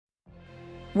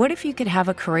What if you could have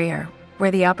a career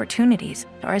where the opportunities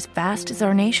are as vast as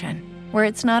our nation, where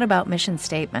it's not about mission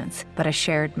statements, but a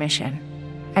shared mission?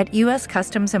 At U.S.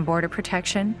 Customs and Border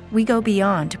Protection, we go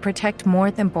beyond to protect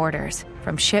more than borders.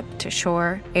 From ship to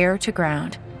shore, air to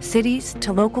ground, cities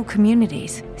to local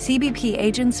communities, CBP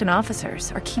agents and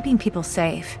officers are keeping people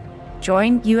safe.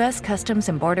 Join U.S. Customs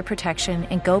and Border Protection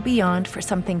and go beyond for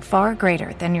something far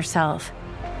greater than yourself.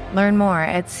 Learn more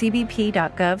at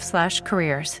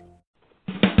cbp.gov/careers.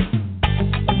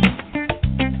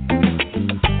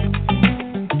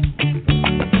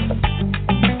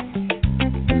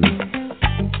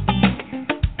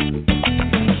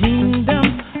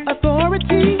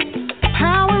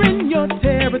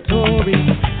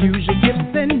 Use your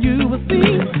gifts and you will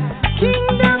see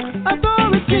kingdom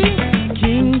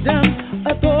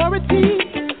authority,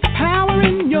 power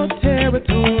in your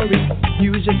territory.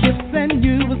 Use your gifts and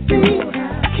you will see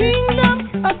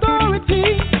kingdom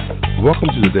authority. Welcome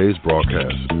to today's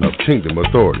broadcast of Kingdom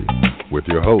Authority with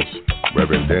your host,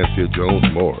 Reverend Dancia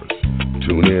Jones-Morris.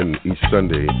 Tune in each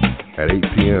Sunday at 8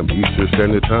 p.m. Eastern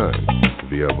Standard Time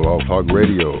via Blog Talk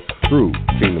Radio through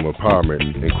Kingdom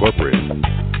Empowerment Incorporated.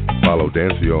 Follow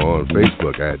Dancia on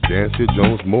Facebook at Dancia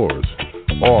Jones-Morris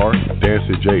or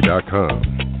DanciaJ.com.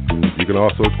 You can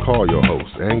also call your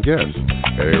host and guest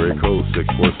at area code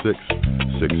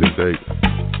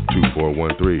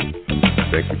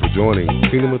 646-668-2413. Thank you for joining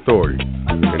Kingdom Authority.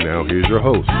 And now here's your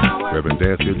host, Reverend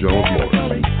Dancia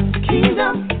Jones-Morris.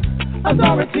 Kingdom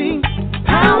authority,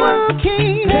 power,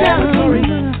 king, territory,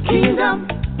 kingdom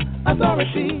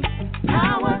authority,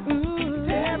 power,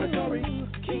 territory,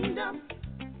 kingdom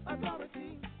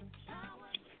authority, power.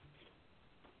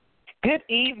 Good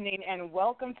evening and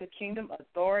welcome to Kingdom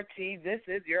Authority. This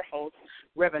is your host,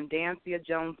 Reverend Dancia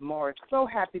Jones-Morris. So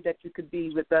happy that you could be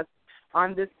with us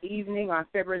on this evening on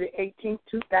February 18th,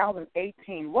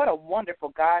 2018. What a wonderful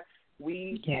God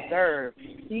we serve.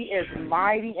 He is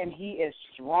mighty and he is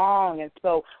strong. And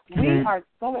so we are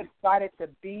so excited to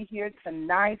be here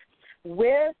tonight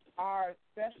with our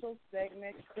special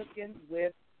segment, Cooking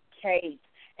with Kate.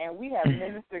 And we have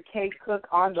Minister Kate Cook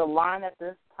on the line at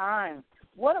this time.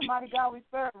 What a mighty God we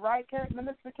serve, right,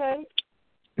 Minister Kate?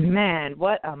 Man,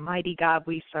 what a mighty God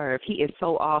we serve. He is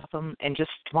so awesome and just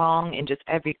strong and just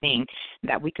everything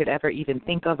that we could ever even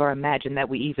think of or imagine that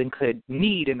we even could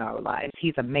need in our lives.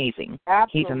 He's amazing.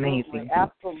 Absolutely, He's amazing.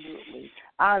 Absolutely.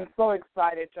 I'm so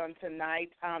excited on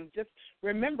tonight. Just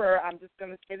remember, I'm just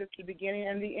going to say this at the beginning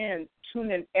and the end.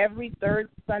 Tune in every third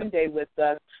Sunday with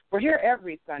us. We're here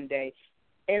every Sunday,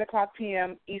 8 o'clock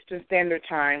p.m. Eastern Standard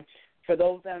Time. For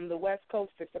those on the West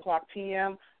Coast, 6 o'clock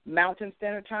p.m. Mountain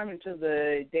Standard Time until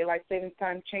the Daylight Savings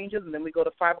Time changes, and then we go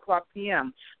to 5 o'clock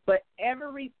p.m. But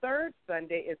every third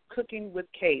Sunday is Cooking with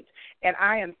Kate, and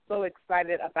I am so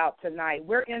excited about tonight.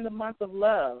 We're in the month of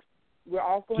love. We're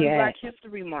also in Black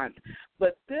History Month.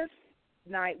 But this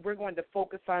night we're going to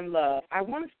focus on love. I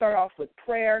want to start off with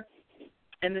prayer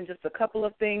and then just a couple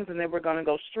of things, and then we're going to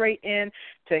go straight in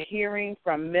to hearing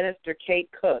from Minister Kate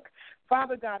Cook.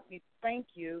 Father God, we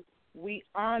thank you. We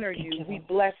honor you. We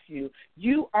bless you.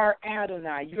 You are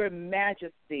Adonai. You're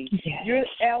Majesty. Yes. You're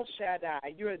El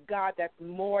Shaddai. You're a God that's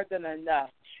more than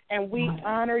enough. And we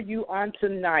honor you on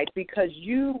tonight because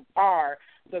you are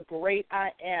the great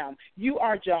I am. You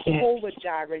are Jehovah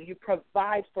Jireh. You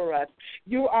provide for us.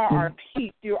 You are our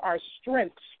peace. You're our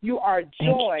strength. You are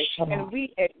joy. And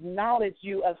we acknowledge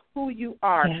you as who you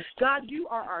are. God, you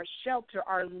are our shelter,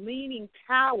 our leaning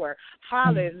tower.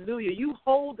 Hallelujah. You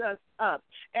hold us up.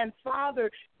 And,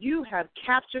 Father, you have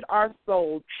captured our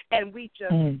souls, and we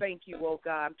just thank you, oh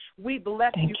God. We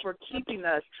bless you for keeping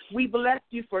us. We bless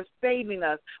you for saving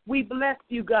us. We bless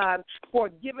you, God, for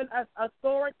giving us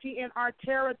authority in our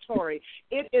territory.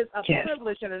 It is a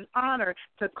privilege and an honor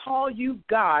to call you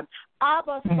God.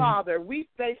 Abba, Father, we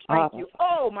say thank you.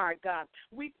 Oh, my God.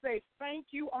 We say thank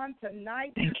you on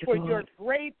tonight for your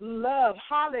great love.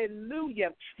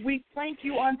 Hallelujah. We thank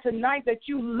you on tonight that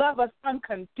you love us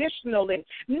unconditionally.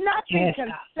 Nothing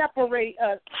can separate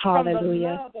us from the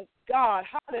love of God.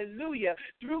 Hallelujah.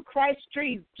 Through Christ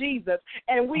Jesus.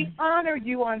 And we honor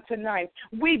you on tonight.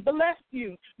 We bless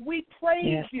you. We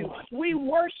praise you. We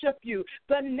worship you.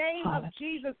 The name of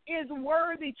Jesus is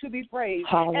worthy to be praised.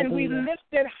 And we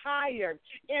lift it higher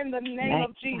in the name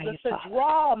of Jesus to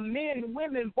draw men,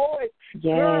 women, boys,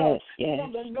 girls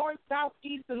from the north, south,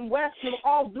 east, and west and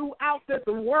all throughout this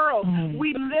world.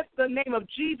 We lift the name of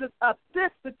Jesus up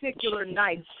this particular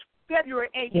night. February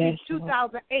 18th,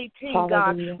 2018,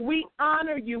 God. We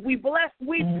honor you. We bless,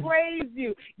 we praise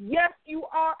you. Yes, you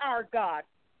are our God.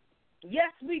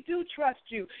 Yes, we do trust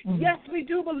you. Yes, we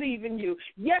do believe in you.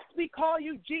 Yes, we call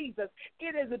you Jesus.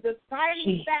 It is a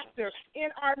deciding factor in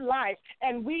our life,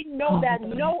 and we know that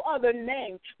no other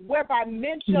name whereby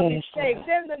men shall be saved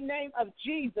than the name of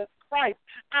Jesus Christ,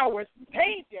 our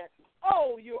Savior.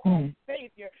 Oh, you're our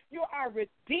Savior. You're our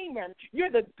Redeemer. You're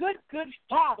the good, good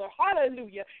Father.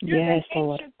 Hallelujah. You're the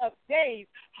Ancient of Days.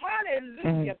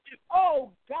 Hallelujah.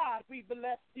 Oh, God, we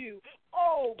bless you.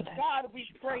 Oh, God, we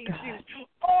praise you.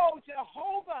 Oh,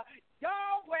 Jehovah,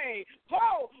 Yahweh.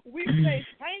 Oh, we say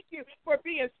thank you for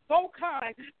being so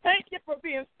kind. Thank you for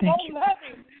being so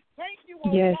loving. Thank you,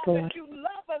 God, that you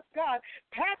love us, God,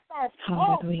 past our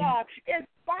faults, God, in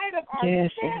spite of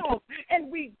ourselves,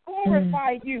 and we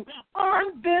glorify you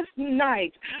on this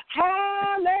night.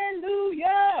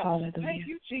 Hallelujah. Thank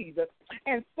you, Jesus.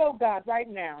 And so, God, right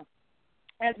now,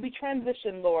 as we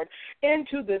transition, Lord,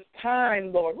 into this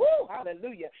time, Lord,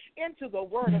 hallelujah, into the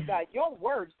Word of God. Your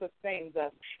Word sustains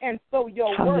us, and so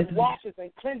your Word washes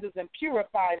and cleanses and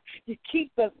purifies. It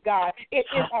keeps us, God. It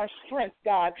is our strength,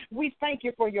 God. We thank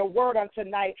you for your Word on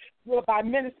tonight by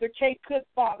Minister Kate Cook,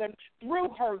 Father, through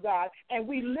her, God, and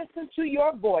we listen to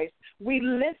your voice. We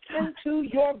listen to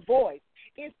your voice.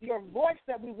 It's your voice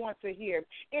that we want to hear.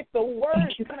 It's the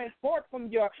words coming forth from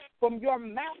your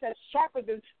mouth that's sharper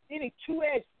than any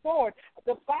two-edged sword,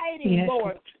 dividing,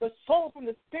 Lord, the soul from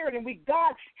the spirit. And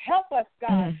God, help us,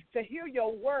 God, to hear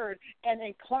your word and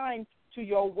incline to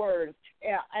your word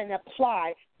and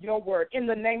apply your word in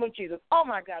the name of Jesus. Oh,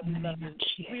 my God, we love you.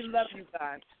 We love you,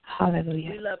 God.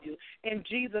 Hallelujah. We love you. In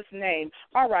Jesus' name.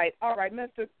 All right, Mr.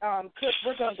 Cook,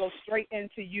 we're going to go straight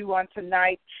into you on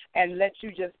tonight and let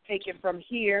you just take it from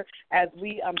here as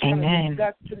we going to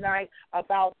discuss tonight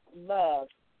about love.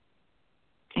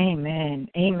 Amen.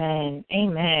 Amen.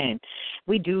 Amen.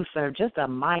 We do serve just a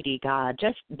mighty God,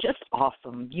 just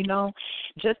awesome, you know,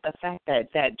 just the fact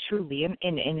that truly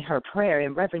in her prayer,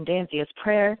 in Reverend Dancia's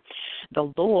prayer,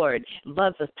 the Lord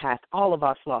loves us past all of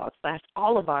our flaws, past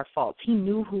all of our faults. He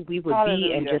knew who we would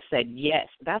be and just said, yes,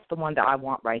 that's the one that I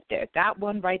want right there. That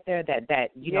one right there that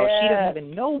you know, she doesn't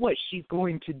even know what she's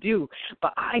going to do,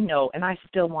 but I know, and I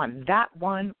still want that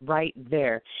one right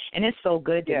there. And it's so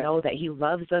good to know that he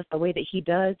loves us the way that he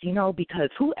does. You know, because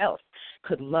who else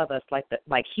could love us like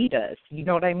he does? You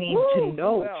know what I mean? To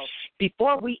know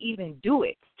before we even do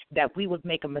it that we would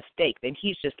make a mistake, then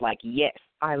he's just like, yes,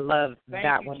 I love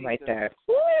that one right there.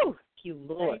 Woo! You,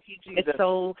 Lord. It's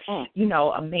so, you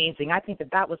know, amazing. I think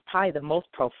that was probably the most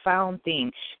profound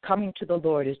thing coming to the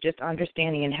Lord is just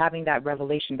understanding and having that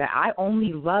revelation that I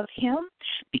only love him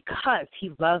because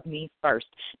he loved me first.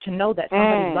 To know that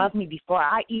somebody loved me before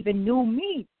I even knew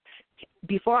me.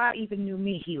 Before I even knew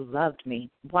me, he loved me.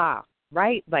 Wow.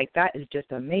 Right? Like, that is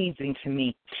just amazing to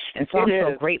me. And so I'm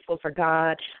so grateful for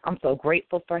God. I'm so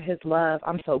grateful for his love.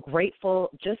 I'm so grateful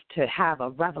just to have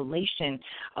a revelation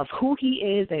of who he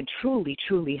is and truly,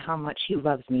 truly how much he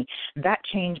loves me. That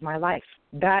changed my life.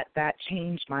 That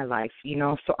changed my life, you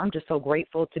know. So I'm just so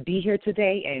grateful to be here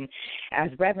today. And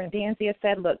as Reverend Dancia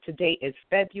said, look, today is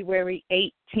February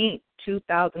 18th.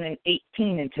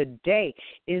 2018, and today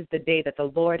is the day that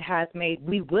the Lord has made.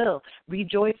 We will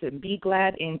rejoice and be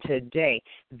glad in today.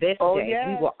 This day,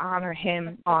 we will honor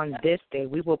him on this day.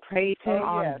 We will praise him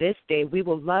on this day. We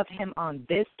will love him on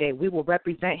this day. We will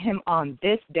represent him on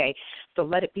this day. So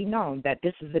let it be known that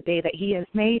this is the day that he has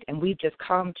made, and we've just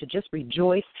come to just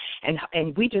rejoice.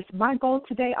 And we just, my goal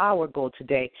today, our goal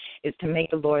today, is to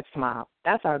make the Lord smile.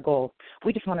 That's our goal.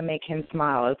 We just want to make him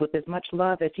smile. With as much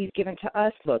love as he's given to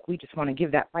us, look, we just want to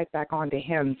give that right back on to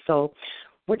him. So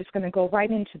we're just going to go right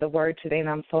into the word today, and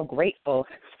I'm so grateful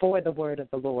for the word of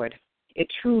the Lord. It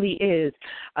truly is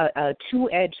a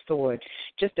two-edged sword,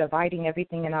 just dividing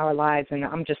everything in our lives, and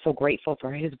I'm just so grateful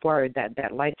for his word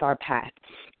that lights our path.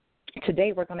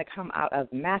 Today we're going to come out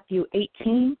of Matthew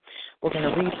 18. We're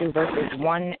going to read through verses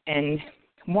 1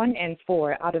 and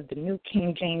 4 out of the New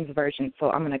King James Version. So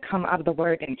I'm going to come out of the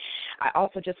word. And I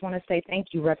also just want to say thank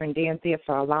you, Reverend Dancia,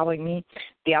 for allowing me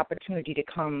the opportunity to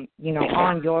come, you know,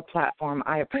 on your platform.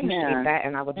 I appreciate that.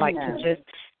 And I would like to just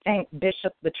thank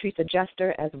Bishop Latricia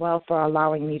Jester as well for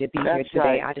allowing me to be here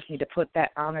today. I just need to put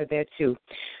that honor there, too.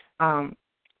 So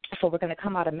we're going to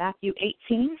come out of Matthew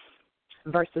 18,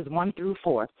 verses 1 through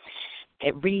 4.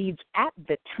 It reads, at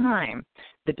the time,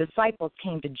 the disciples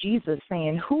came to Jesus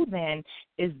saying, who then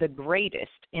is the greatest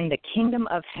in the kingdom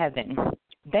of heaven?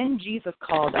 Then Jesus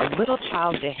called a little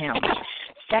child to him,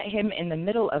 set him in the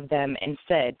middle of them, and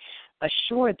said,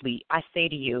 assuredly, I say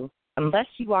to you, unless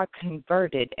you are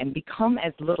converted and become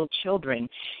as little children,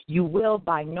 you will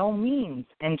by no means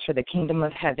enter the kingdom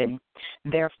of heaven.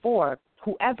 Therefore,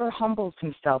 whoever humbles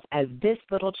himself as this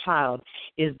little child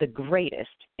is the greatest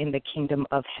in the kingdom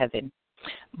of heaven.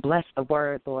 Bless the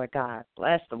word, Lord God.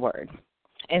 Bless the word.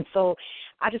 And so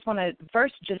I just want to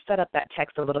first just set up that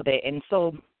text a little bit. And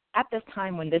so at this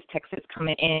time when this text is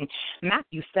coming in,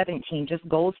 Matthew 17 just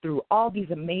goes through all these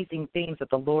amazing things that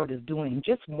the Lord is doing,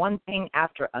 just one thing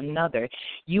after another.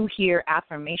 You hear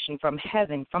affirmation from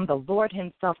heaven, from the Lord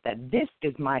himself, that this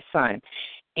is my son.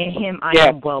 In him I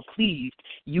am well pleased.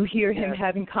 You hear him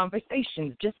having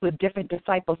conversations just with different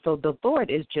disciples. So the Lord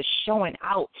is just showing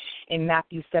out in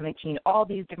Matthew 17. All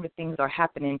these different things are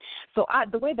happening. So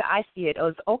the way that I see it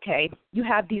is, okay, you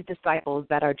have these disciples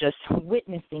that are just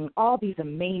witnessing all these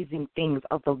amazing things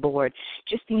of the Lord,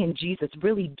 just seeing Jesus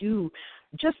really do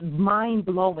just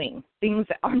mind-blowing things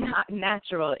that are not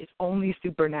natural. It's only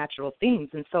supernatural things.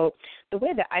 And so the way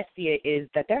that I see it is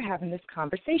that they're having this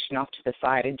conversation off to the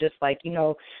side and just like,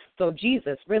 so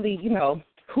Jesus, really,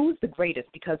 who's the greatest?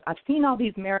 Because I've seen all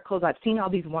these miracles, I've seen all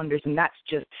these wonders, and that's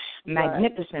just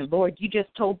magnificent. Right. Lord, you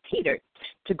just told Peter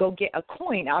to go get a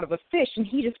coin out of a fish, and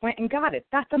he just went and got it.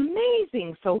 That's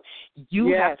amazing. So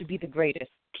you have to be the greatest.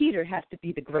 Peter has to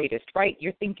be the greatest, right?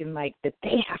 You're thinking like that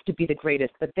they have to be the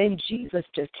greatest, but then Jesus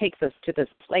just takes us to this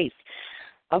place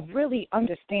of really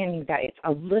understanding that it's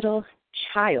a little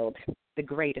child, the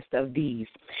greatest of these.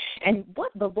 And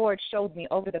what the Lord showed me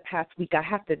over the past week, I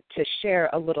have to share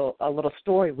a little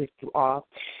story with you all,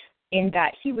 in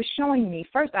that he was showing me,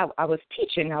 first I was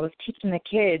teaching the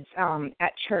kids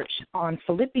at church on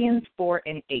Philippians 4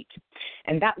 and 8.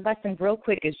 And that lesson, real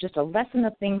quick, is just a lesson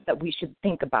of things that we should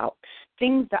think about,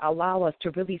 things that allow us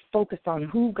to really focus on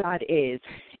who God is.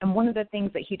 And one of the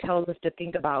things that he tells us to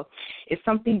think about is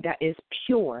something that is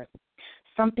pure.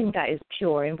 Something that is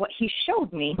pure. And what he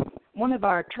showed me, one of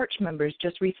our church members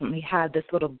just recently had this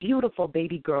little beautiful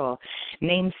baby girl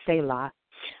named Selah.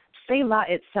 Selah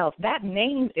itself, that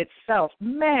name itself,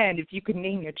 man, if you could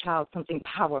name your child something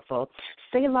powerful.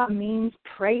 Selah means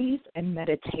praise and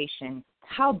meditation.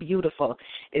 How beautiful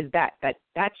is that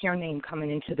that's your name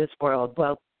coming into this world?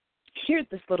 Well, here's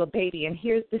this little baby, and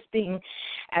here's this thing,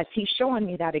 as he's showing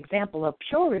me that example of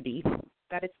purity,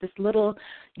 that it's this little,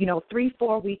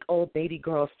 3-4 week old baby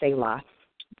girl, Selah.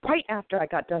 Right after I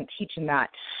got done teaching that,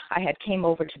 I had came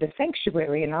over to the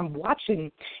sanctuary, and I'm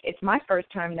watching. It's my first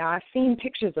time now. I've seen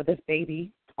pictures of this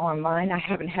baby online. I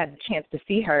haven't had the chance to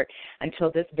see her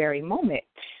until this very moment,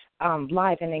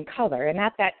 live and in color. And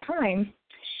at that time,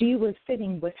 she was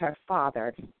sitting with her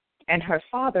father, and her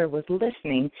father was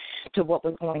listening to what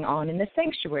was going on in the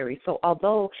sanctuary. So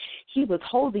although he was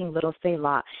holding little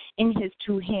Selah in his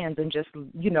two hands and just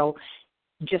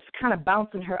kind of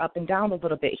bouncing her up and down a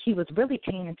little bit, he was really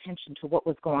paying attention to what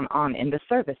was going on in the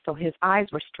service. So his eyes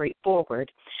were straight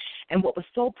forward. And what was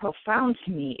so profound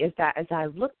to me is that as I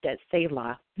looked at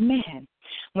Selah, man,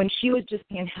 when she was just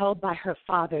being held by her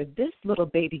father, this little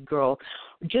baby girl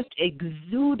just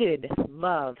exuded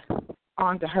love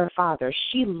onto her father.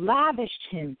 She lavished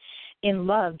him in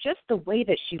love, just the way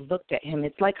that she looked at him.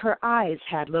 It's like her eyes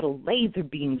had little laser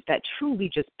beams that truly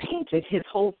just painted his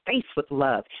whole face with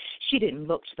love. She didn't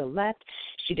look to the left.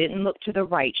 She didn't look to the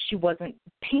right. She wasn't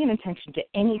paying attention to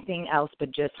anything else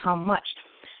but just how much,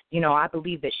 I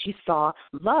believe that she saw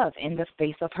love in the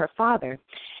face of her father.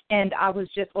 And I was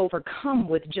just overcome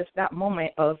with just that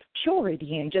moment of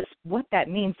purity and just what that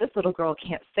means. This little girl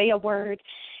can't say a word.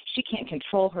 She can't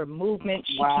control her movement.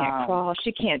 She can't crawl.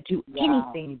 She can't do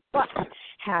anything but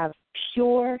have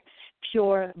pure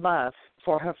love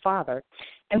for her father.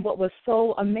 And what was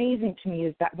so amazing to me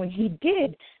is that when he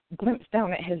did glimpse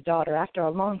down at his daughter after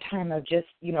a long time of just,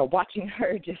 watching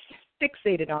her just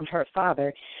fixated on her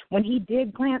father, when he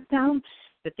did glance down,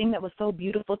 the thing that was so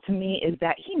beautiful to me is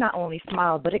that he not only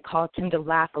smiled, but it caused him to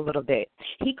laugh a little bit.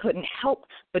 He couldn't help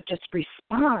but just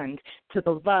respond to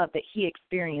the love that he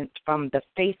experienced from the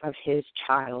face of his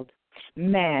child.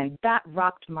 Man, that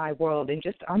rocked my world, and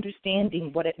just understanding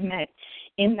what it meant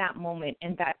in that moment,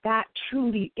 and that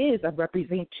truly is a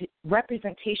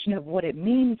representation of what it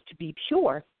means to be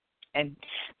pure. And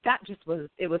that just was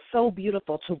so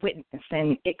beautiful to witness,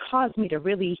 and it caused me to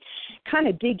really kind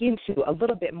of dig into a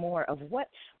little bit more of what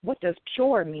does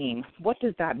pure mean? What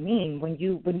does that mean when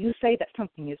you say that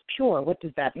something is pure? What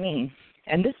does that mean?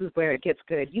 And this is where it gets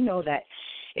good. You know that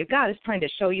if God is trying to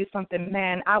show you something,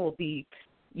 man, I will be,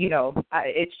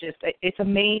 it's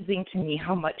amazing to me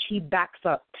how much he backs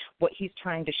up what he's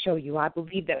trying to show you. I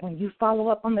believe that when you follow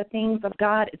up on the things of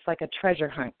God, it's like a treasure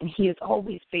hunt, and he is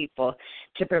always faithful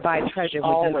to provide treasure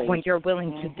when you're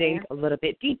willing to dig a little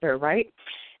bit deeper, right?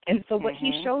 And so what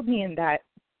he showed me in that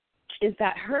is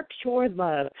that her pure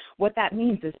love, what that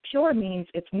means is pure means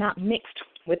it's not mixed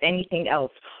with anything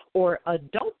else or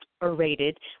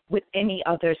adulterated with any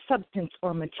other substance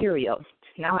or material.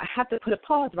 Now, I have to put a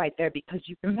pause right there because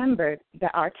you remember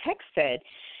that our text said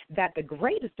that the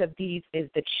greatest of these is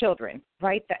the children,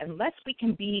 right? That unless we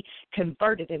can be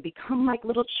converted and become like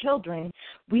little children,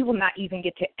 we will not even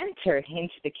get to enter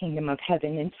into the kingdom of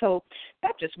heaven. And so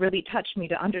that just really touched me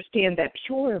to understand that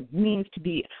pure means to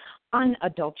be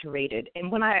unadulterated.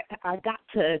 And when I got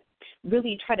to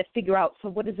really try to figure out, so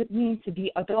what does it mean to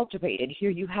be adulterated?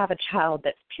 Here you have a child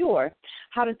that's pure.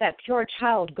 How does that pure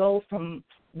child go from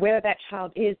where that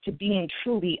child is to being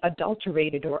truly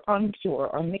adulterated or impure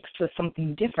or mixed with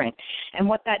something different? And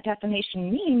what that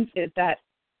definition means is that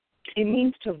it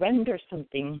means to render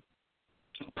something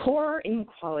poorer in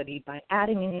quality by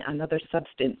adding in another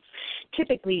substance,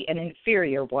 typically an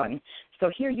inferior one.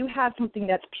 So here you have something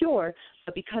that's pure,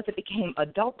 but because it became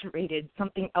adulterated,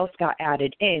 something else got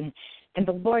added in. And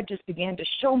the Lord just began to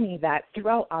show me that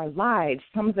throughout our lives,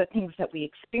 some of the things that we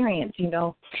experience,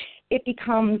 it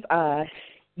becomes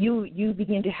you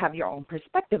begin to have your own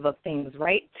perspective of things,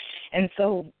 right? And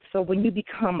so when you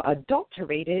become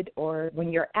adulterated or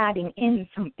when you're adding in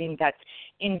something that's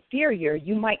inferior,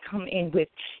 you might come in with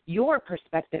your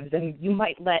perspectives and you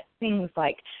might let things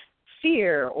like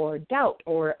fear or doubt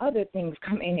or other things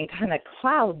come in and kind of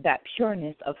cloud that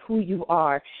pureness of who you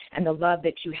are and the love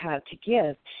that you have to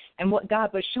give. And what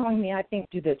God was showing me, I think,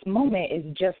 through this moment is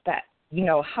just that,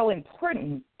 how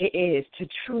important it is to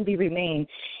truly remain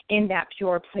in that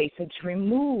pure place and to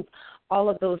remove all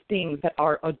of those things that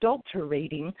are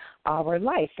adulterating our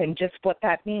life and just what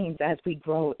that means as we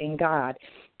grow in God.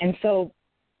 And so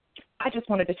I just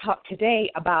wanted to talk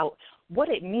today about what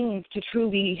it means to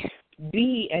truly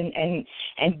be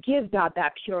and give God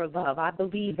that pure love. I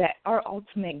believe that our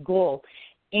ultimate goal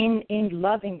in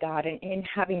loving God and in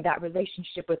having that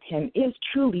relationship with Him is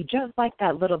truly just like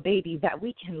that little baby, that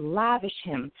we can lavish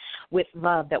Him with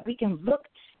love, that we can look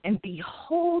and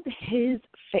behold His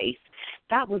face.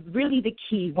 That was really the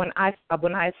key. When I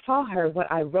saw her,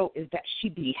 what I wrote is that she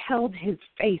beheld His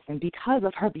face, and because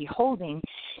of her beholding,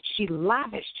 she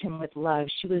lavished Him with love.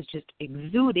 She was just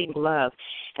exuding love,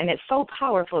 and it's so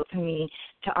powerful to me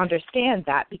to understand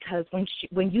that, because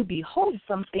when you behold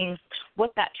something,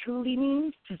 what that truly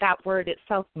means, that word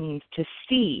itself means to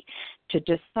see, to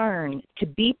discern, to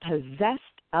be possessed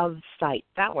of sight.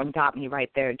 That one got me right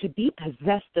there. To be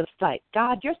possessed of sight.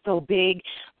 God, you're so big.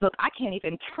 Look, I can't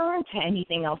even turn to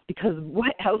anything else, because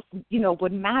what else,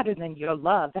 would matter than your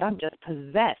love? That I'm just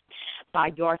possessed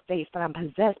by your face, that I'm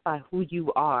possessed by who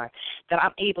you are, that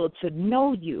I'm able to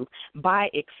know you by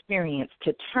experience,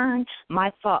 to turn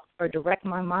my thoughts or direct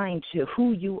my mind to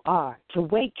who you are, to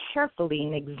weigh carefully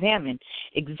and examine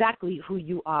exactly who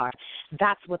you are.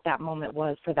 That's what that moment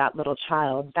was for that little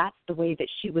child. That's the way that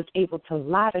she was able to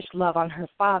lavish love on her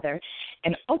father,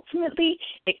 and ultimately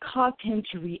it caused him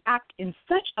to react in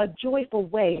such a joyful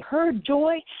way. Her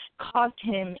joy caused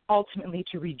him ultimately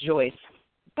to rejoice.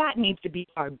 That needs to be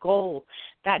our goal.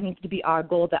 That needs to be our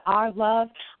goal, that our love,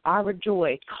 our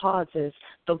joy causes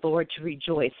the Lord to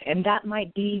rejoice. And that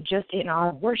might be just in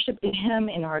our worship to Him,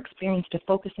 in our experience to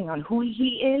focusing on who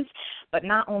He is. But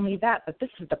not only that, but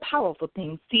this is the powerful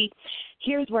thing. See,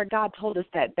 here's where God told us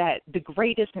that the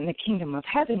greatest in the kingdom of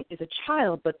heaven is a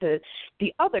child, but the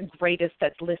other greatest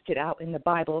that's listed out in the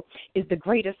Bible is the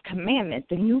greatest commandment,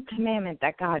 the new commandment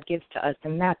that God gives to us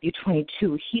in Matthew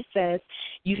 22. He says,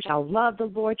 you shall love the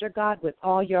Lord your God with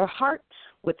all your heart,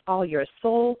 with all your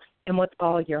soul, and with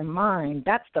all your mind.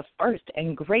 That's the first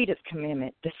and greatest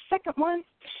commandment. The second one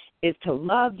is to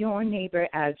love your neighbor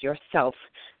as yourself.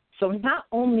 So not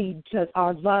only does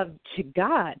our love to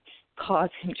God cause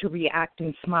Him to react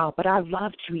and smile, but our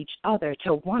love to each other,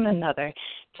 to one another,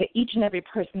 to each and every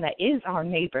person that is our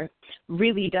neighbor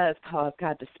really does cause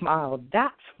God to smile.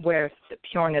 That's where the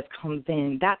pureness comes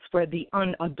in. That's where the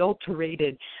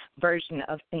unadulterated version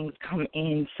of things come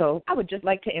in. So I would just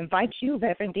like to invite you,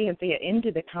 Reverend Danzia,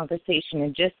 into the conversation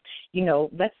and just,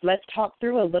 let's talk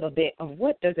through a little bit of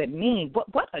what does it mean?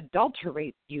 What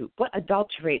adulterates you? What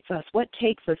adulterates us? What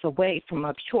takes us away from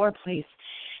a pure place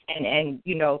and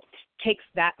takes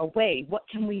that away? What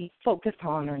can we focus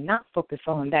on or not focus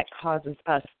on that causes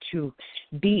us to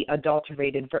be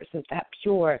adulterated versus that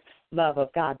pure love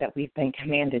of God that we've been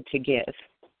commanded to give?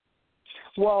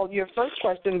 Well, your first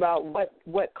question about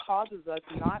what causes us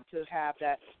not to have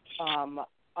that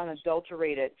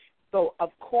unadulterated, so of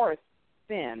course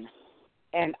sin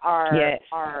and our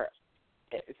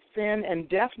sin, and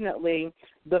definitely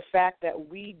the fact that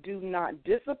we do not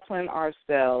discipline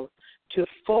ourselves to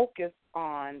focus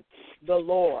on the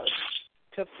Lord,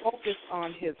 to focus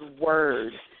on His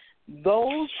word,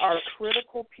 Those are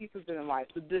critical pieces in life,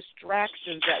 the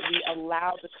distractions that we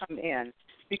allow to come in,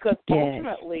 because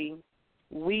ultimately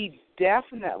we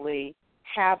definitely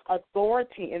have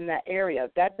authority in that area.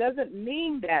 That doesn't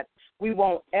mean that we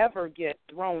won't ever get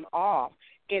thrown off.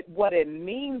 What it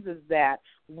means is that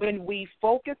when we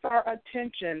focus our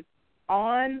attention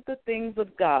on the things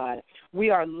of God, we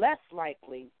are less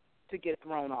likely to get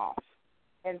thrown off.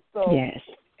 And so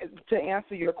to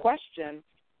answer your question,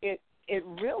 it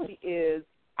really is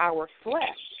our flesh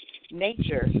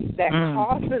nature that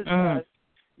causes us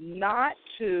not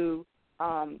to.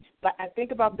 But I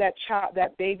think about that child,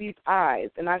 that baby's eyes,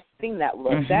 and I've seen that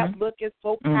look. That look is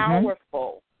so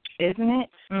powerful, isn't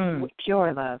it?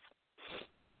 Pure love.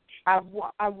 I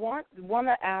want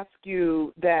to ask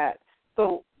you that.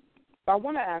 So I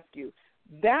want to ask you,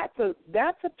 that's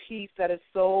a piece that is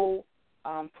so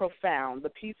profound. The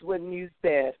piece when you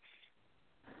said,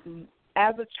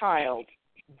 as a child,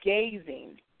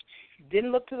 gazing,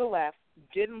 didn't look to the left,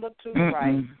 didn't look to the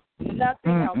right,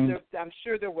 nothing else. I'm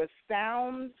sure there was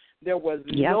sound, there was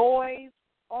noise.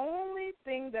 Only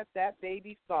thing that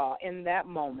baby saw in that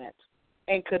moment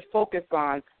and could focus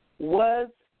on was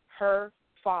her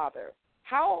father.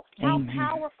 How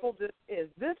powerful this is.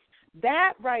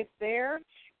 That right there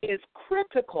is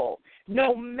critical.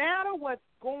 No matter what's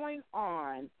going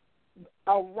on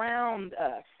around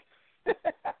us,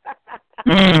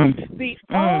 the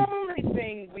only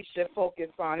thing we should focus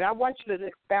on, and I want you to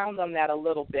expound on that a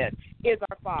little bit, is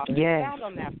our Father. Expound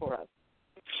on that for us.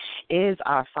 Is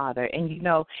our Father. And,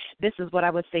 this is what I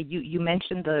would say. You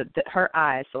mentioned her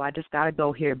eyes, so I just got to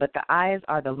go here. But the eyes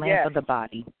are the lamp of the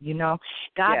body.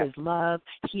 God is love.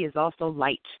 He is also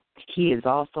light. He is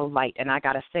also light. And I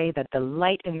got to say that the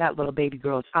light in that little baby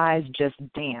girl's eyes just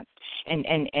danced. And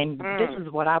this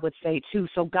is what I would say, too.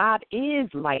 So God is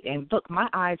light. And, look, my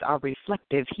eyes are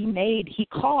reflective. He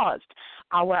caused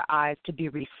our eyes to be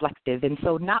reflective. And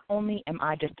so not only am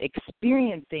I just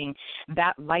experiencing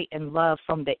that light and love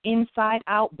from the inside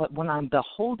out, but when I'm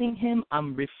beholding him,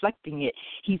 I'm reflecting it.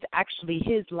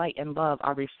 His light and love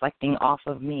are reflecting off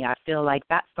of me. I feel like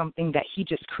that's something that he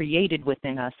just created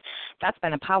within us. That's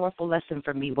been a powerful lesson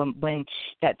for me when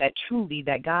that truly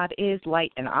that God is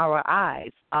light and our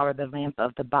eyes are the lamp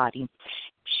of the body.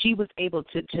 She was able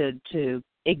to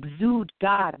exude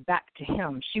God back to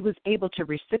him. She was able to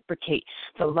reciprocate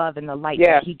the love and the light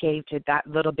that he gave to that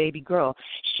little baby girl.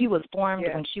 She was formed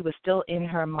when she was still in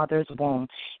her mother's womb.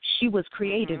 She was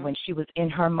created when she was in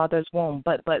her mother's womb.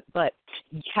 But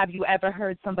have you ever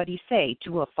heard somebody say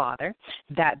to a father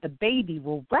that the baby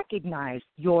will recognize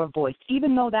your voice,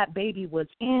 even though that baby was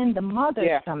in the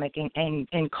mother's stomach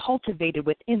and cultivated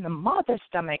within the mother's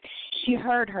stomach? She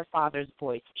heard her father's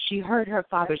voice. She heard her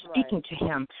father speaking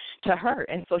to her.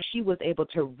 And so she was able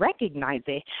to recognize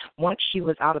it once she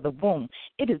was out of the womb.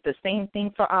 It is the same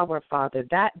thing for our Father.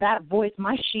 That voice,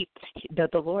 my sheep, the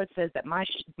Lord says that my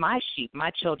sheep,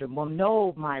 my children will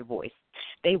know my voice.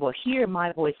 They will hear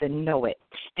my voice and know it.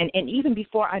 And even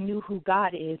before I knew who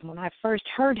God is, when I first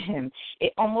heard him,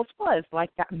 it almost was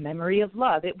like that memory of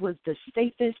love. It was the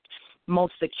safest,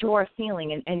 most secure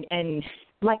feeling and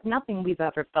like nothing we've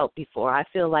ever felt before. I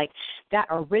feel like that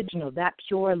original, that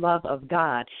pure love of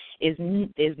God is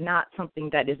not something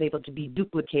that is able to be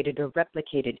duplicated or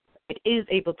replicated. It is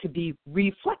able to be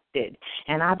reflected,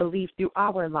 and I believe through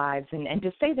our lives. And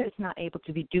to say that it's not able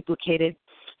to be duplicated,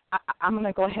 I'm going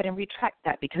to go ahead and retract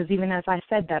that, because even as I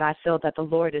said that, I feel that the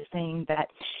Lord is saying that,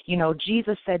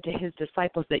 Jesus said to his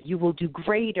disciples that you will do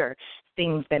greater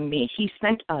things than me. He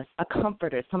sent us a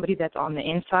comforter, somebody that's on the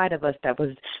inside of us that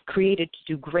was created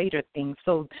to do greater things,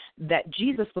 so that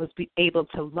Jesus was able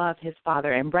to love his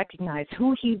Father and recognize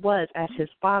who he was as his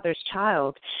Father's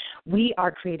child. We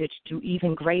are created to do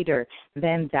even greater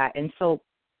than that. And so,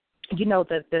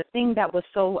 the thing that was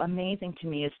so amazing to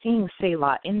me is seeing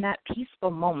Selah in that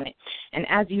peaceful moment. And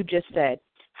as you just said,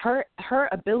 her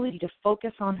ability to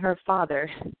focus on her father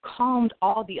calmed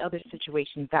all the other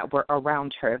situations that were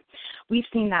around her. We've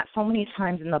seen that so many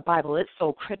times in the Bible. It's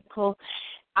so critical.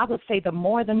 I would say the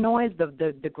more the noise,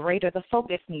 the greater the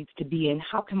focus needs to be. And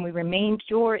how can we remain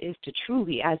pure is to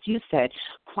truly, as you said,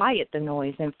 quiet the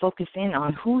noise and focus in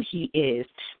on who he is.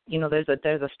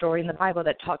 There's a story in the Bible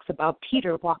that talks about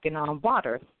Peter walking on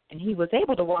water. And he was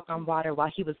able to walk on water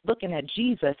while he was looking at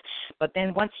Jesus. But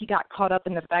then once he got caught up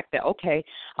in the fact that, okay,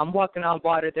 I'm walking on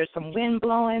water, there's some wind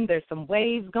blowing, there's some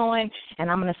waves going,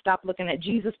 and I'm going to stop looking at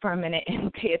Jesus for a minute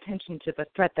and pay attention to the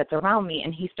threat that's around me.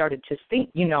 And he started to think,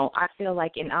 I feel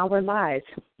like in our lives,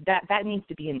 that needs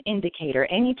to be an indicator.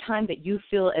 Anytime that you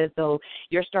feel as though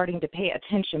you're starting to pay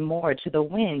attention more to the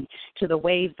wind, to the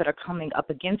waves that are coming up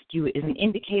against you, is an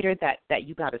indicator that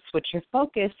you got to switch your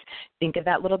focus. Think of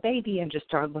that little baby and just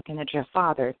start looking at your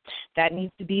Father. That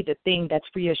needs to be the thing that's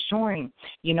reassuring.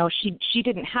 She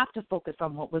didn't have to focus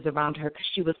on what was around her because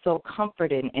she was so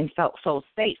comforted and felt so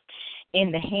safe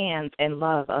in the hands and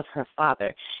love of her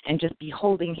Father. And just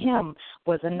beholding him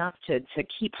was enough to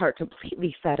keep her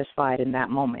completely satisfied in that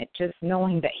moment. Just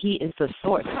knowing that he is the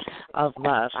source of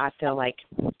love, I feel like,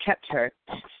 kept her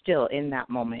still in that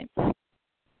moment.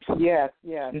 Yes.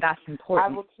 And that's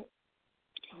important.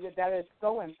 That is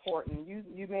so important.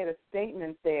 You made a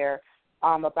statement there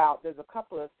about, there's a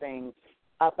couple of things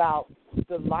about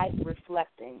the light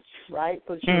reflecting, right?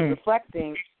 So she was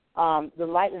reflecting, the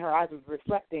light in her eyes was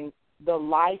reflecting the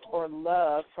light or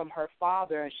love from her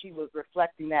Father, and she was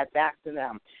reflecting that back to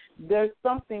them. There's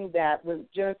something that with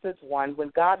Genesis 1,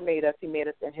 when God made us, he made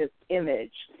us in his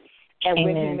image. And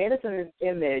Amen. when he made us in his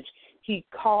image, he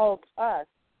called us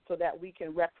so that we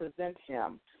can represent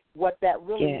him. What that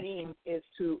really means is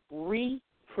to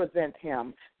represent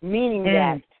him, meaning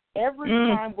that every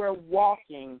time we're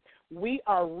walking, we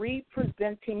are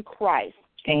representing Christ.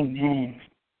 Amen.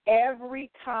 Every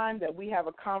time that we have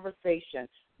a conversation,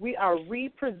 we are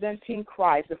representing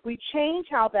Christ. If we change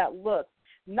how that looks,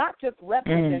 not just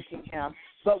representing him,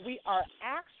 but we are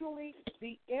actually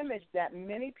the image that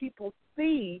many people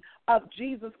see of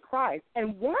Jesus Christ.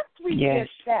 And once we get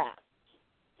that,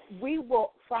 we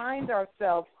will find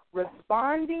ourselves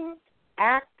responding,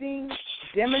 acting,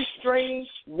 demonstrating,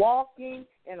 walking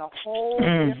in a whole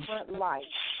different light.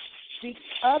 The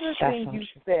other thing you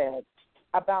said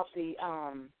about the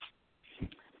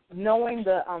knowing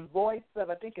the voice of,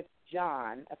 I think it's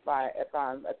John. I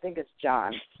think it's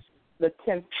John, the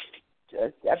 10th.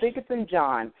 I think it's in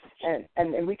John,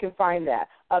 and we can find that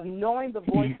of knowing the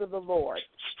voice of the Lord.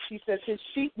 He says, "His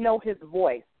sheep know His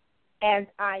voice, and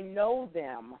I know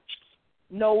them,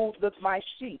 my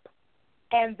sheep,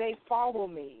 and they follow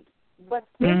me." What's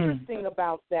interesting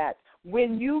about that,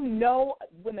 when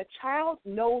a child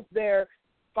knows their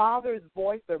father's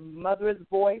voice or mother's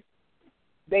voice,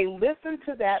 they listen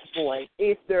to that voice.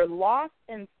 If they're lost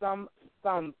in some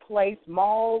place,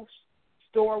 mall,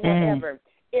 store, whatever,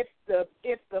 if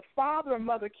the father or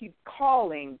mother keeps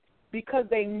calling because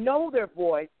they know their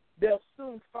voice, they'll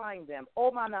soon find them.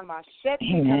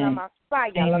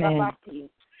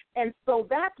 And so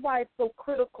that's why it's so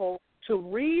critical to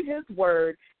read his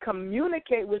word,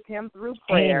 communicate with him through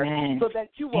prayer, so that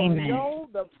you will know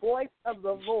the voice of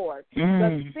the Lord.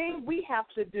 The thing we have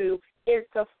to do is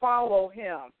to follow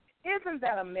him. Isn't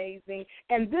that amazing?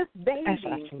 And this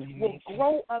baby will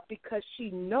grow up because she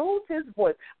knows his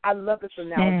voice. I love this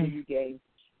analogy you gave.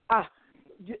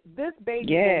 This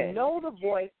baby will know the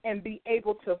voice and be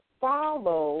able to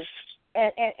follow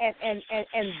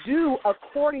and do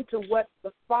according to what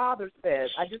the Father says.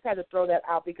 I just had to throw that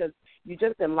out because you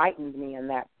just enlightened me in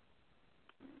that.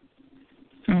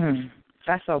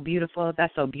 That's so beautiful.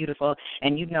 That's so beautiful.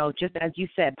 And, just as you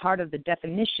said, part of the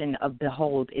definition of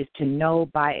behold is to know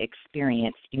by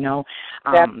experience.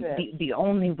 The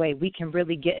only way we can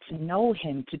really get to know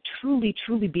him, to truly,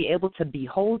 truly be able to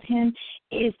behold him,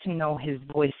 is to know his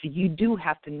voice. So you do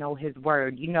have to know his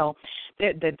word.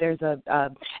 There's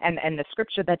and the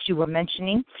scripture that you were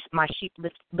mentioning, my sheep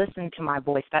listen to my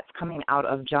voice, that's coming out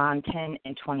of John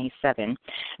 10:27.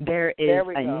 There is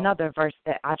another verse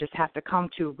that I just have to come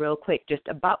to real quick just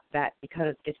about that,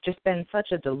 because it's just been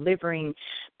such a delivering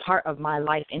part of my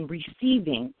life in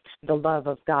receiving the love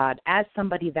of God as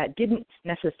somebody that didn't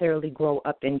necessarily grow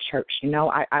up in church.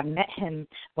 I met him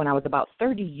when I was about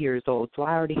 30 years old, so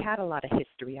I already had a lot of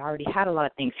history. I already had a lot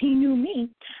of things. He knew me.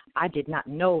 I did not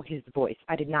know his voice.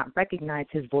 I did not recognize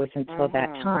his voice until that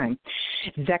time.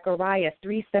 Zechariah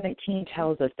 3:17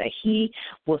 tells us that he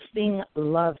will sing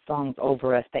love songs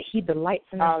over us, that he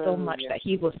delights in us so much that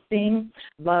he will sing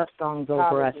love songs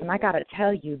over us. And I got to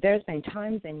tell you, there's been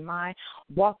times in my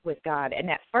walk with God,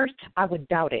 and at first I would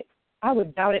doubt it. I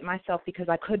would doubt it myself because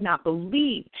I could not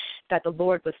believe that the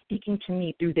Lord was speaking to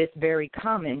me through this very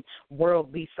common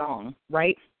worldly song,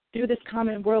 right? through this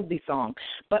common worldly song.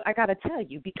 But I got to tell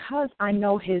you, because I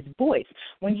know his voice,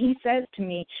 when he says to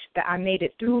me that I made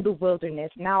it through the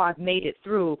wilderness, now I've made it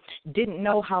through, didn't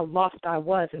know how lost I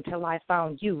was until I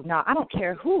found you. Now, I don't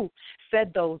care who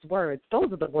said those words.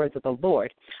 Those are the words of the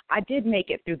Lord. I did make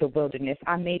it through the wilderness.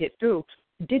 I made it through.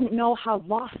 Didn't know how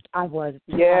lost I was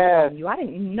until I found you. I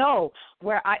didn't know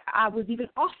where I was even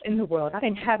off in the world. I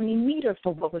didn't have any meter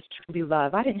for what was truly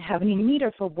love. I didn't have any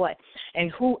meter for what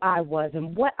and who I was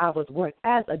and what I was worth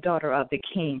as a daughter of the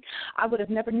King. I would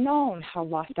have never known how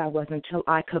lost I was until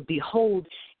I could behold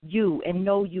you and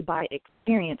know you by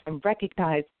experience and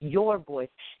recognize your voice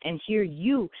and hear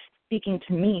you speaking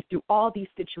to me through all these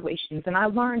situations. And I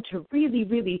learned to really,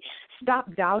 really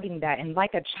stop doubting that and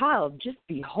like a child, just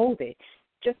behold it.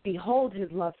 Just behold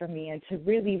his love for me and to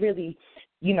really, really,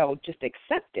 just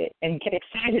accept it and get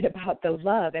excited about the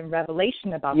love and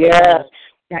revelation about the love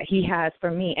that he has for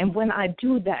me. And when I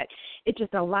do that, it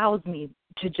just allows me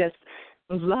to just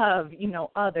love,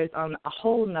 others on a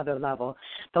whole nother level.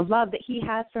 The love that he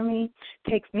has for me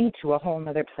takes me to a whole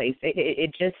nother place.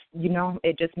 It just,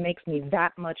 it just makes me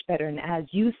that much better. And as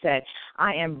you said,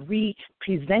 I am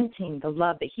representing the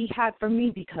love that he had for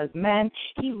me because, man,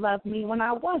 he loved me when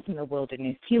I was in the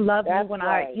wilderness. He loved me when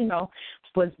I,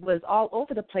 was all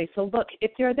over the place. So look,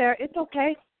 if you're there, it's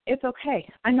okay. It's okay.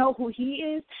 I know who he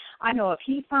is. I know if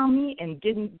he found me and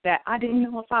I didn't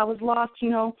know if I was lost,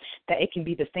 that it can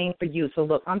be the same for you. So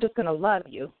look, I'm just going to love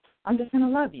you. I'm just going to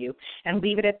love you and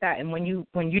leave it at that. And when you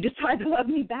decide to love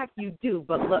me back, you do.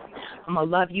 But look, I'm going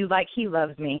to love you like he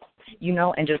loves me,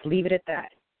 and just leave it at that.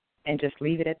 And just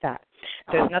leave it at that.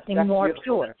 There's nothing more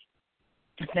pure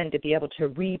than to be able to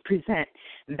represent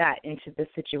that into the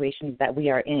situations that we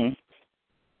are in.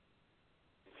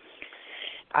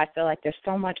 I feel like there's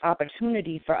so much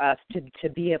opportunity for us to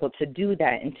be able to do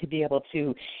that and to be able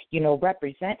to,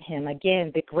 represent him.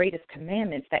 Again, the greatest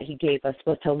commandments that he gave us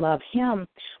was to love him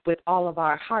with all of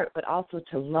our heart, but also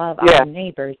to love our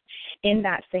neighbors in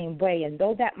that same way. And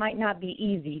though that might not be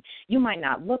easy, you might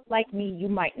not look like me, you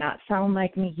might not sound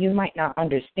like me, you might not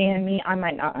understand me, I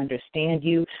might not understand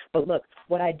you. But look,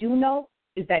 what I do know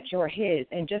is that you're his.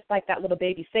 And just like that little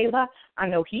baby Selah, I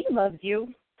know he loves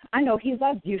you. I know he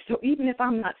loves you. So even if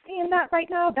I'm not seeing that right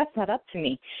now, that's not up to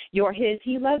me. You're his.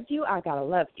 He loves you. I got to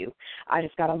love you. I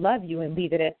just got to love you and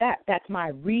leave it at that. That's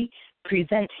my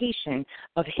representation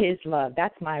of his love.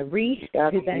 That's my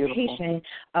representation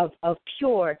of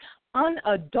pure,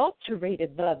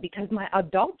 unadulterated love, because my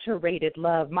adulterated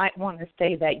love might want to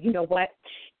say that, you know what,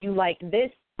 you like this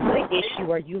issue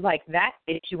or you like that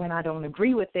issue and I don't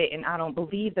agree with it and I don't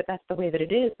believe that that's the way that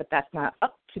it is, but that's not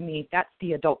up to me. That's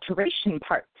the adulteration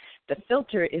part. The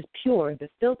filter is pure. The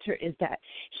filter is that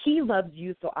he loves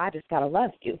you, so I just got to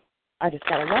love you. I just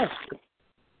got to love you.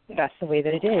 That's the way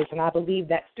that it is. And I believe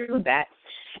that through that,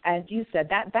 as you said,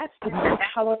 that's the most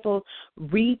powerful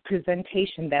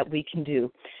representation that we can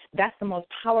do. That's the most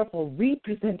powerful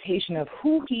representation of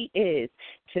who he is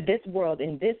to this world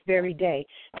in this very day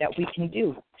that we can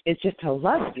do. Is just to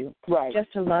love you. Right.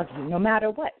 Just to love you, no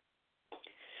matter what.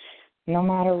 No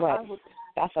matter what.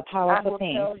 That's a powerful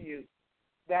thing. I will tell you,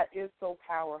 that is so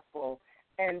powerful.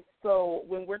 And so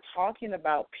when we're talking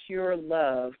about pure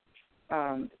love,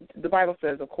 the Bible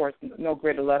says, of course, no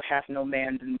greater love hath no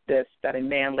man than this, that a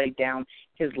man laid down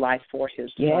his life for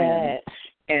his friend.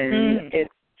 And it's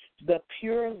the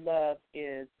pure love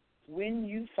is when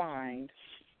you find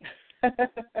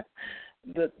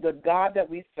the God that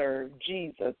we serve,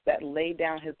 Jesus, that laid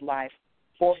down his life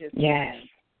for his friend.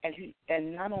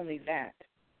 And not only that,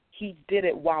 he did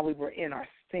it while we were in our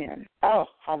sin. Oh,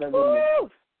 hallelujah. Woo!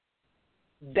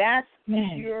 That's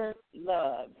pure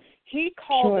love. He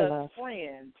called us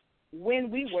friends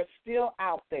when we were still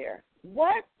out there.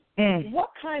 What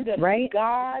kind of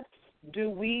God do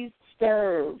we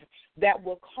serve that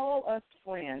will call us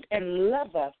friends and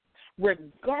love us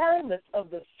regardless of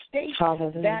the state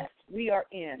that we are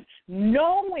in,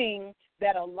 knowing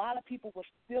that a lot of people will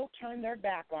still turn their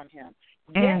back on him?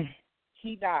 Yes,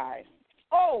 he died.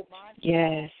 Oh, my God.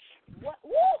 Yes. What?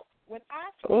 Woo! When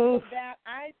I think of that,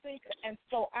 I think, and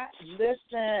so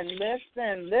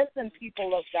listen,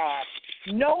 people of God.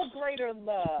 No greater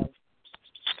love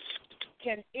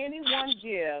can anyone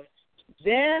give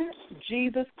than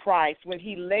Jesus Christ when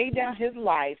he laid down his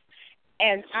life.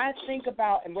 And I think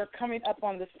about, and we're coming up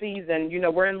on the season,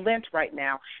 we're in Lent right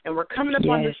now, and we're coming up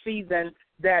on the season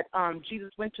that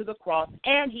Jesus went to the cross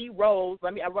and he rose.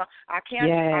 I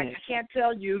can't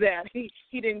tell you that he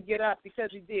didn't get up,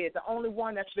 because he did. The only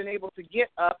one that's been able to get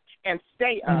up and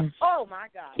stay up. Oh my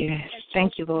God! Yes, so,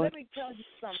 thank you, Lord. Let me tell you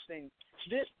something.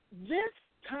 This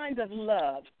kind of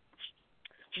love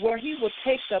where he will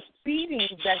take the beating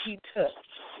that he took,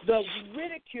 the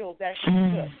ridicule that he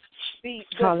took,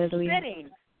 the spitting.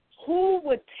 Who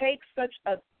would take such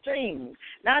a thing?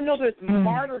 Now, I know there's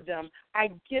martyrdom. I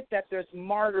get that there's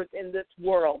martyrs in this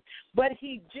world, but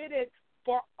he did it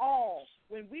for all.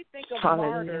 When we think of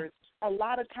martyrs, a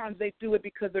lot of times they do it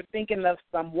because they're thinking of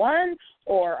someone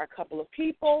or a couple of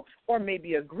people or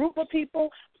maybe a group of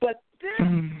people, but this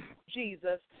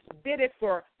Jesus did it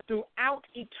for throughout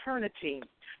eternity.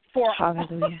 For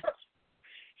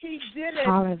he did it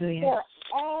for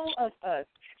all of us.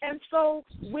 And so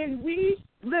when we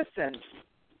listen,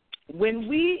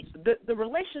 the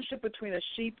relationship between a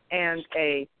sheep and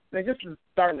this is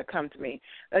starting to come to me,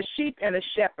 a sheep and a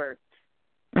shepherd,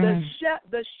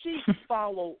 the sheep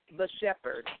follow the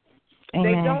shepherd. Amen.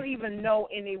 They don't even know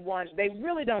anyone. They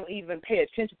really don't even pay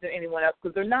attention to anyone else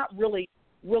because they're not really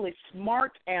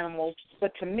smart animals,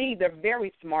 but to me they're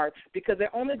very smart because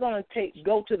they're only going to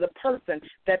go to the person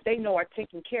that they know are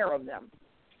taking care of them.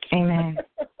 Amen.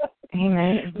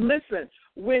 Amen. Listen,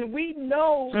 when we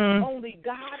know only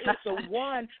God is the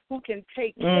one who can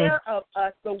take care of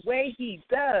us the way he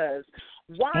does,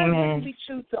 why would we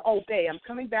choose to obey? I'm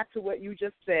coming back to what you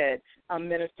just said,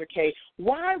 Minister Kay.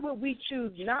 Why would we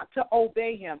choose not to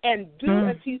obey him and do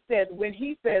as he says when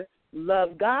he says,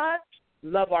 love God,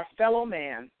 love our fellow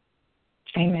man?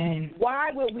 Amen.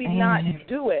 Why would we not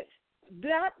do it?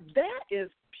 That is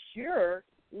pure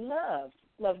love.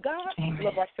 Love God,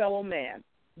 love our fellow man.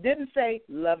 Didn't say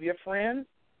love your friends.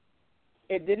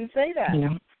 It didn't say that.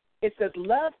 No. It says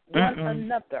love one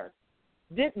another.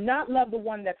 Did not love the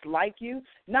one that's like you,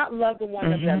 not love the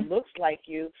one that looks like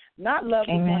you, not love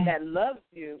the one that loves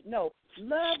you. No,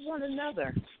 love one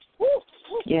another. Woo,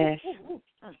 woo, yes. Woo,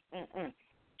 woo, woo.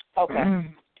 Okay.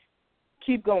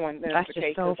 Keep going, Minister That's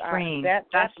just so freeing. That's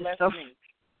just so freeing.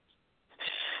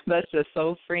 That's just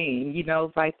so freeing,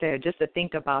 right there, just to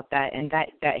think about that and that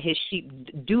his sheep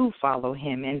do follow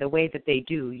him in the way that they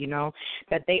do,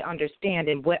 that they understand.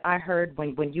 And what I heard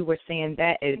when you were saying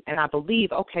that, and I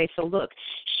believe, okay, so look,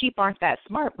 sheep aren't that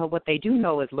smart, but what they do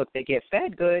know is, look, they get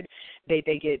fed good, they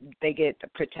get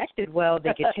protected well,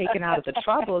 they get taken out of the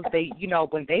troubles. They,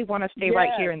 when they want to stay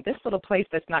right here in this little place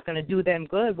that's not going to do them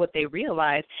good, what they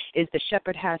realize is the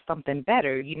shepherd has something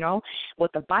better,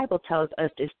 What the Bible tells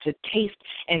us is to taste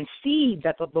and see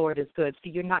that the Lord is good. So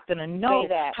you're not going to know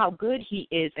how good he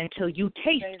is until you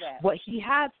taste what he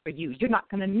has for you. You're not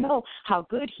going to know how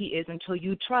good he is until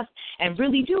you trust and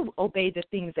really do obey the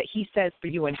things that he says for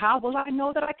you. And how will I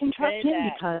know that I can trust him?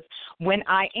 Because when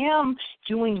I am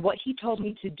doing what he told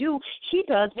me to do, he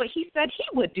does what he said he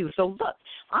would do. So look,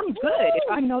 I'm good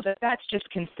if I know that that's just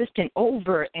consistent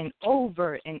over and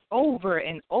over and over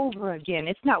and over again.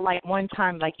 It's not like one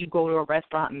time like you go to a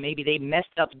restaurant and maybe they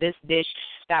messed up this dish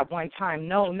that one time.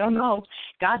 No.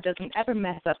 God doesn't ever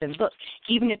mess up. And look,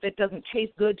 even if it doesn't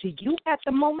taste good to you at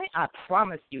the moment, I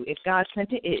promise you, if God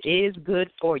sent it, it is good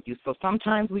for you. So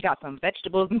sometimes we got some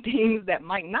vegetables and things that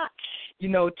might not,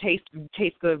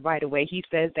 taste good right away. He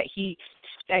says that he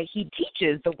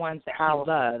teaches the ones that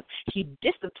he loves. He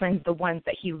disciplines the ones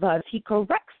that he loves. He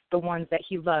corrects the ones that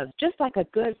he loves, just like a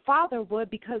good father would,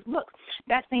 because, look,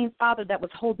 that same father that was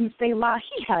holding Selah,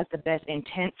 he has the best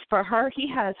intents for her.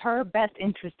 He has her best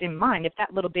interest in mind. If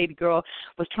that little baby girl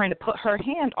was trying to put her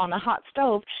hand on a hot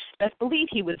stove, best believe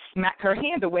he would smack her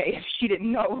hand away if she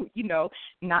didn't know,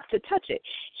 not to touch it.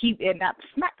 And that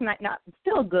smack might not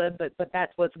feel good, but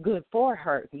that's what's good for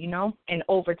her, and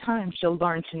over time she'll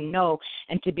learn to know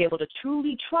and to be able to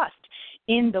truly trust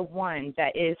in the one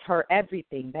that is her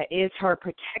everything, that is her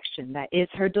protection, that is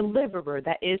her deliverer,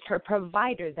 that is her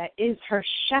provider, that is her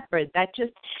shepherd, that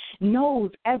just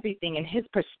knows everything, and his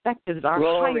perspectives are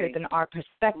higher than our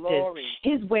perspectives.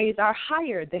 His ways are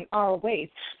higher than our ways.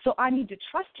 So I need to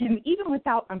trust him even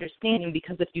without understanding,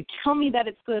 because if you tell me that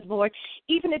it's good, Lord,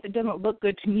 even if it doesn't look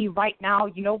good to me right now,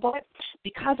 you know what?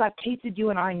 Because I've tasted you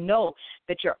and I know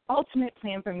that your ultimate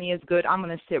plan for me is good, I'm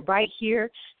going to sit right here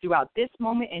throughout this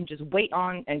moment and just wait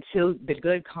on until the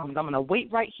good comes. I'm going to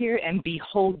wait right here and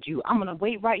behold you. I'm going to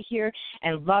wait right here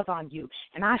and love on you.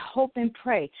 And I hope and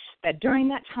pray that during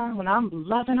that time when I'm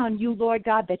loving on you, Lord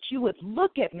God, that you would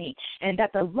look at me and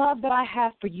that the love that I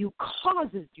have for you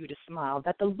causes you to smile,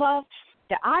 that the love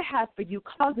that I have for you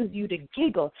causes you to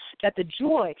giggle, that the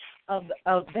joy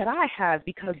of that I have,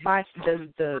 because my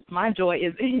joy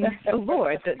is in the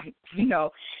Lord.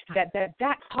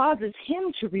 That causes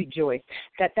Him to rejoice.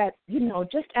 That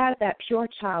just as that pure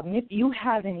child. And if you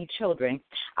have any children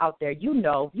out there, you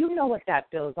know what that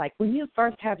feels like when you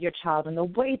first have your child, and the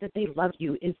way that they love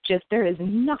you is just, there is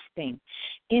nothing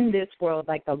in this world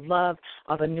like the love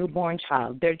of a newborn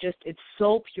child. It's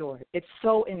so pure, it's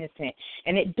so innocent,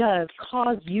 and it does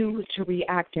cause you to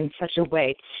react in such a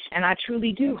way. And I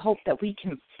truly do hope that we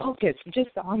can focus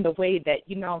just on the way that,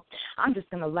 I'm just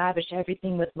going to lavish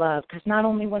everything with love, because not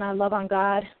only when I love on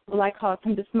God will I cause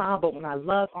Him to smile, but when I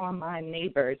love on my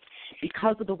neighbors,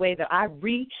 because of the way that I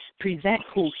represent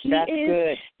who He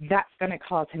is, that's going to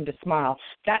cause Him to smile.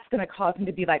 That's going to cause Him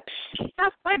to be like,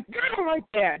 that's my girl right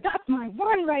there. That's my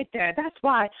one right there. That's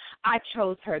why I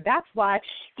chose her. That's why,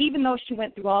 even though she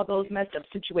went through all those messed up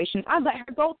situations, I let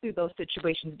her go through those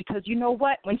situations, because you know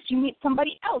what? When she meets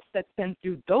somebody else that's been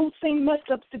through those same messed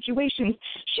up situations,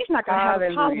 she's not going to have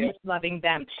a problem with loving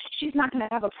them. She's not going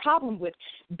to have a problem with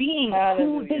being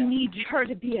who they need her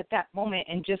to be at that moment,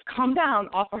 and just come down,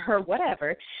 offer her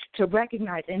whatever, to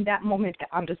recognize in that moment that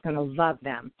I'm just going to love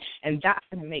them. And that's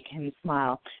going to make Him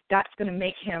smile. That's going to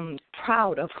make Him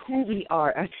proud of who we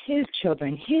are as His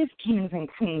children, His kings and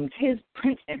queens, His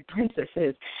prince and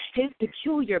princesses, His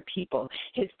peculiar people,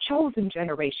 His chosen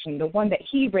generation, the one that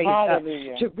He raised up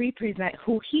to represent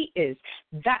who He is.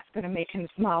 That's going to make Him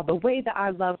smile. The way that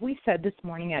I love, we said this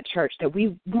morning at church that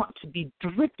we want to be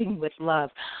dripping with love.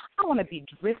 I want to be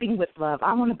dripping with love.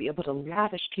 I want to be able to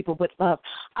lavish people with love.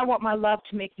 I want my love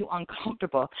to make you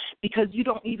uncomfortable, because you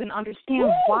don't even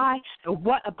understand why or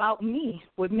what about me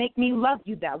would make me love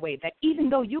you that way. That even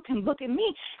though you can look at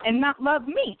me and not love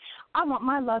me, I want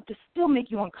my love to still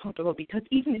make you uncomfortable, because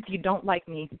even if you don't like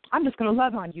me, I'm just going to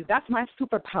love on you. That's my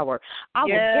superpower. I will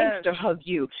gangster hug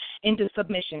you into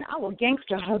submission. I will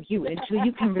gangster hug you until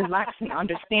you can relax and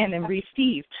understand and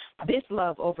receive this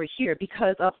love over here,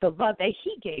 because of the love that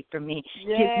He gave for me.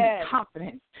 Gives me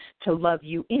confidence to love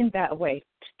you in that way.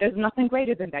 There's nothing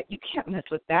greater than that. You can't mess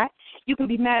with that. You can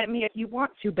be mad at me if you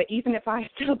want to, but even if I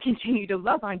still continue to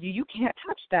love on you, you can't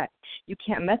touch that. You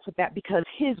can't mess with that, because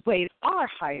His ways are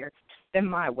higher than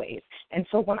my ways. And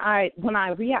so when I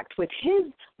react with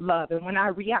His love, and when I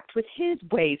react with His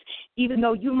ways, even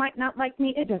though you might not like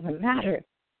me, it doesn't matter.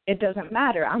 It doesn't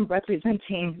matter. I'm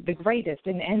representing the greatest,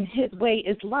 and His way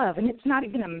is love. And it's not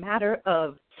even a matter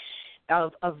of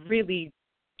really,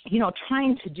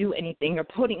 trying to do anything or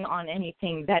putting on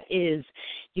anything that is,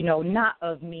 not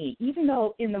of me. Even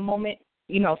though in the moment,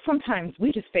 sometimes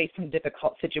we just face some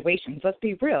difficult situations. Let's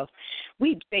be real.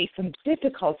 We face some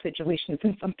difficult situations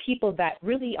and some people that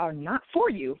really are not for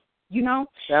you.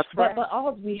 That's right. But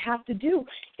all we have to do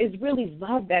is really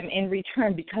love them in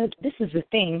return, because this is the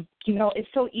thing, it's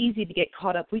so easy to get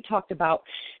caught up. We talked about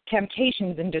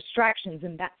temptations and distractions,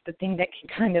 and that's the thing that can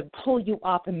kind of pull you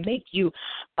off and make you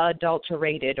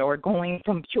adulterated or going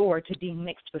from pure to being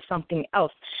mixed with something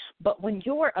else. But when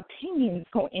your opinions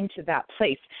go into that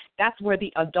place, that's where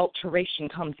the adulteration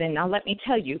comes in. Now, let me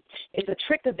tell you, it's a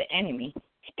trick of the enemy.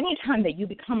 Anytime that you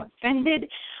become offended,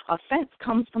 offense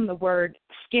comes from the word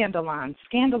scandalon.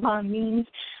 Scandalon means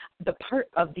the part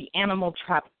of the animal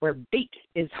trap where bait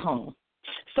is hung.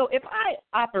 So if I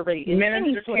operate in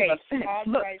any sort of offense,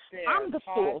 look, I'm the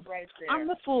fool. I'm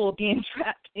the fool being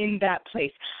trapped in that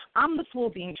place. I'm the fool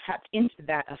being trapped into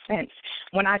that offense.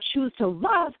 When I choose to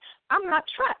love, I'm not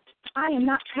trapped. I am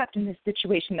not trapped in this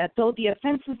situation, that though the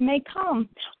offenses may come,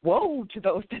 woe to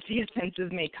those that the offenses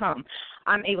may come,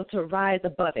 I'm able to rise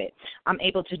above it. I'm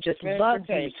able to just love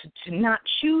you, to not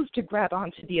choose to grab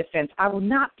onto the offense. I will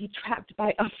not be trapped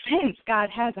by offense. God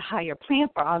has a higher plan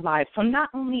for our lives. So not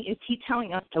only is He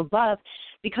telling us to love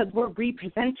because we're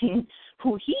representing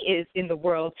who He is in the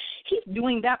world, He's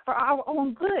doing that for our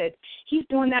own good. He's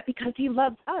doing that because He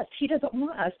loves us. He doesn't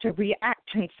want us to react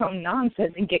in some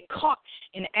nonsense and get caught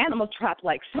in an animal trap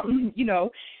like some,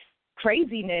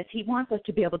 craziness. He wants us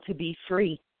to be able to be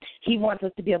free. He wants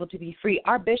us to be able to be free.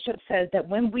 Our bishop says that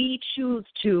when we choose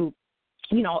to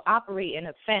operate in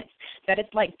offense, that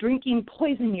it's like drinking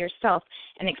poison yourself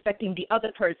and expecting the other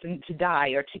person to die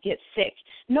or to get sick.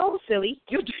 No, silly,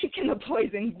 you're drinking the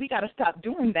poison. We got to stop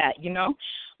doing that,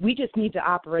 We just need to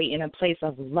operate in a place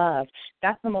of love.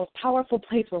 That's the most powerful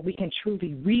place where we can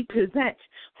truly represent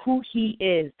who He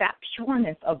is, that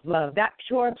pureness of love, that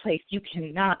pure place. You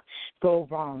cannot go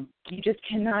wrong. You just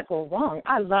cannot go wrong.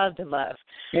 I love to love.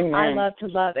 Amen. I love to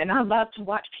love, and I love to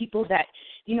watch people that,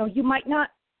 you might not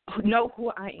know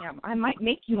who I am. I might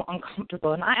make you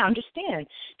uncomfortable, and I understand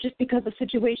just because of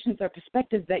situations or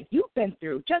perspectives that you've been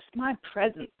through. Just my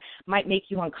presence might make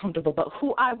you uncomfortable, but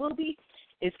who I will be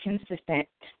is consistent,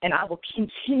 and I will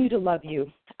continue to love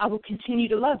you. I will continue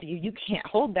to love you. You can't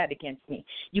hold that against me.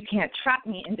 You can't trap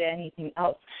me into anything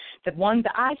else. The one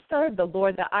that I serve, the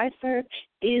Lord that I serve,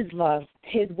 is love.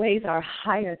 His ways are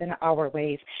higher than our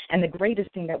ways, and the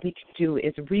greatest thing that we can do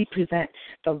is represent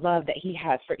the love that he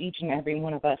has for each and every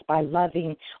one of us by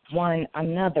loving one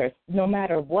another, no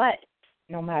matter what,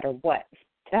 no matter what.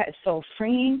 That is so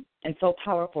freeing and so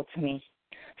powerful to me.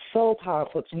 So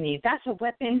powerful to me. That's a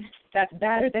weapon that's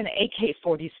better than an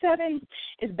AK-47.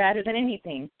 It's better than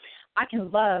anything. I can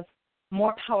love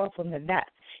more powerful than that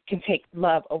can take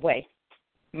love away.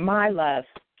 My love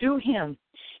through him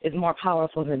is more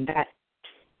powerful than that.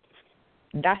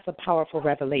 That's a powerful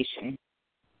revelation.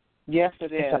 Yes, it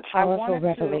is. It's a powerful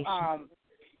revelation.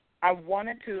 I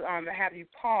wanted to have you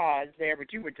pause there,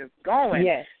 but you were just going.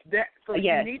 Yes. So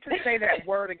you need to say that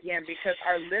word again because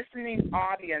our listening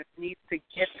audience needs to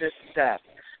get this stuff.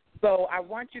 So I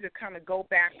want you to kind of go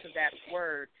back to that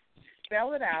word,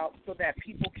 spell it out so that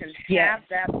people can have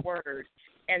that word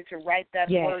and to write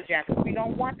that word down. Because we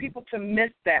don't want people to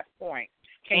miss that point.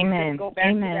 Can you just go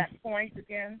back to that point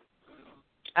again?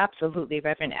 Absolutely,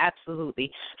 Reverend, absolutely.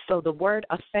 So the word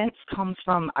offense comes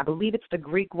from, I believe it's the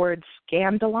Greek word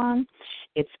scandalon.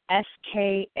 It's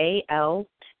Skaldan,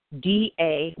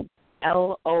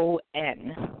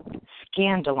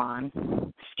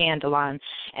 scandalon,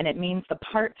 and it means the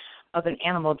part of an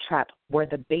animal trap where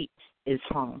the bait is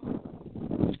hung.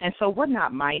 And so we're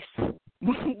not mice.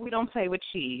 We don't play with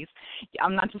cheese.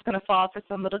 I'm not just going to fall for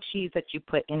some little cheese that you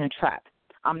put in a trap.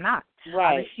 I'm not.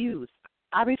 Right.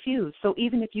 I refuse. So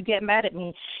even if you get mad at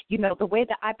me, you know, the way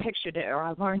that I pictured it or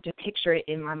I learned to picture it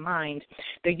in my mind,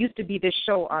 there used to be this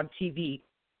show on TV.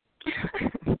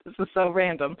 This is so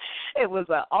random. It was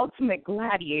an Ultimate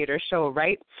Gladiator show,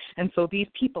 right? And so these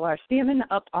people are standing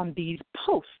up on these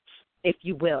posts, if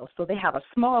you will. So they have a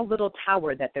small little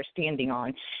tower that they're standing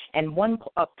on, and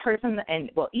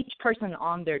each person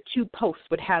on their two posts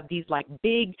would have these like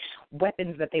big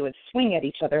weapons that they would swing at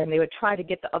each other, and they would try to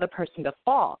get the other person to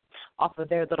fall off of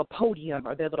their little podium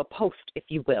or their little post, if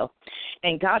you will.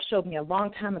 And God showed me a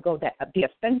long time ago that the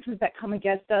offenses that come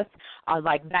against us are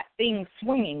like that thing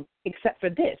swinging, except for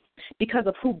this. Because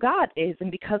of who God is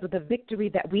and because of the victory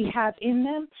that we have in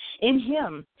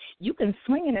him, you can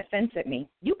swing an offense at me.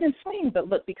 You can swing, but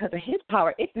look, because of his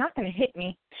power, it's not going to hit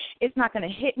me. It's not going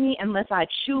to hit me unless I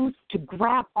choose to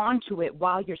grab onto it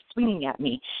while you're swinging at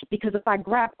me. Because if I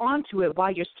grab onto it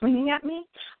while you're swinging at me,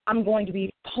 I'm going to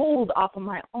be pulled off of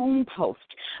my own post.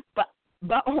 But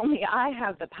only I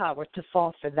have the power to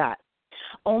fall for that.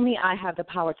 Only I have the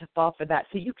power to fall for that.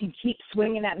 So you can keep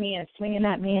swinging at me and swinging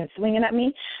at me and swinging at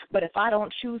me, but if I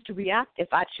don't choose to react, if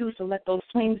I choose to let those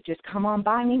swings just come on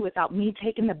by me without me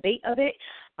taking the bait of it,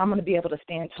 I'm going to be able to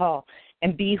stand tall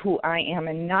and be who I am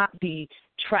and not be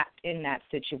trapped in that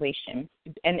situation.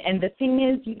 And the thing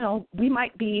is, you know, we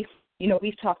might be, you know,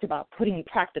 we've talked about putting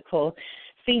practical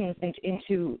things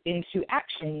into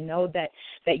action, you know, that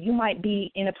you might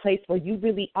be in a place where you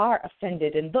really are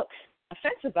offended. And look,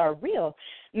 offenses are real.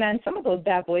 Man, some of those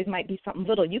bad boys might be something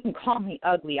little. You can call me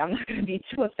ugly. I'm not going to be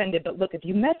too offended. But look, if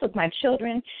you mess with my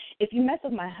children, if you mess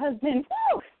with my husband,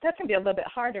 that's going to be a little bit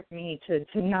harder for me to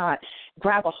not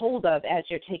grab a hold of as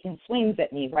you're taking swings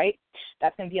at me, right?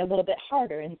 That's going to be a little bit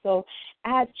harder. And so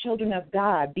as children of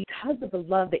God, because of the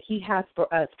love that he has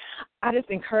for us, I just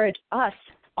encourage us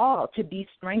all to be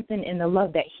strengthened in the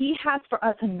love that he has for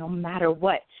us, and no matter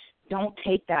what, don't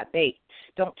take that bait.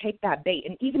 Don't take that bait.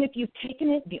 And even if you've taken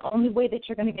it, the only way that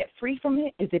you're going to get free from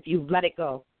it is if you let it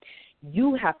go.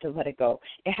 You have to let it go.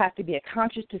 It has to be a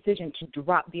conscious decision to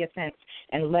drop the offense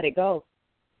and let it go.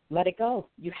 Let it go.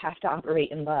 You have to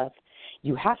operate in love.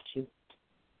 You have to.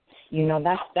 You know,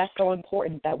 that's so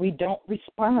important that we don't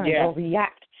respond or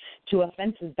react to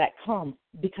offenses that come,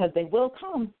 because they will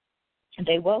come.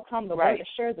 They will come. The word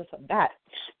assures us of that.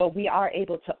 But we are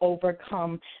able to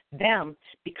overcome them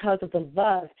because of the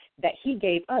love that he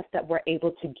gave us that we're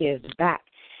able to give back.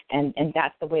 And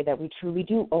that's the way that we truly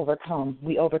do overcome.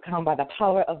 We overcome by the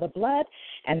power of the blood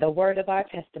and the word of our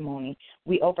testimony.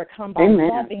 We overcome by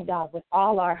loving God with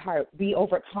all our heart. We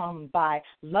overcome by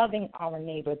loving our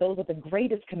neighbor. Those are the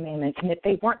greatest commandments. And if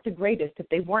they weren't the greatest, if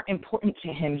they weren't important to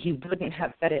him, he wouldn't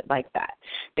have said it like that.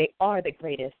 They are the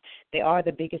greatest. They are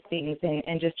the biggest things.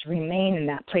 And just to remain in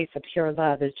that place of pure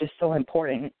love is just so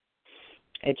important.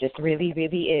 It just really,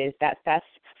 really is. That's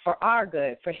for our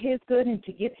good, for his good, and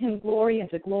to give him glory and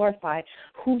to glorify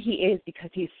who he is,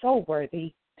 because he's so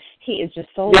worthy. He is just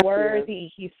so Yes,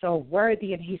 worthy. He's so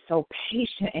worthy, and he's so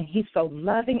patient, and he's so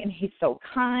loving, and he's so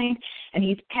kind, and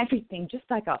he's everything, just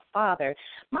like a father.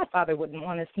 My father wouldn't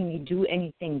want to see me do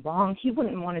anything wrong. He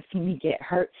wouldn't want to see me get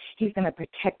hurt. He's going to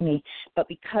protect me. But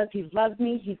because he loves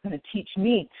me, he's going to teach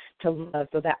me to love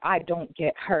so that I don't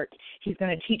get hurt. He's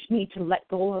going to teach me to let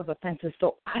go of offenses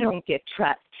so I don't get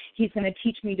trapped. He's going to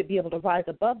teach me to be able to rise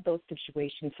above those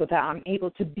situations so that I'm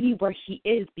able to be where he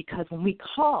is, because when we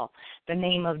call the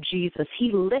name of Jesus,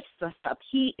 he lifts us up.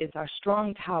 He is our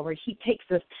strong tower. He takes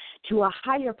us to a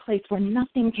higher place where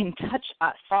nothing can touch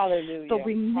us. Hallelujah. So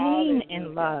remain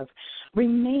in love,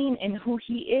 remain in who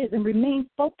he is, and remain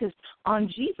focused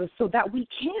on Jesus so that we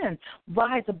can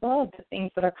rise above the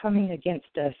things that are coming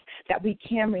against us, that we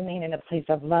can remain in a place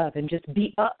of love and just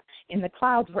be up in the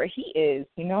clouds where he is,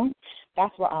 you know.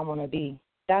 That's where I want to be.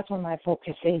 That's where my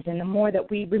focus is. And the more that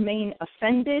we remain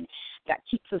offended, that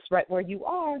keeps us right where you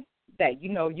are, that, you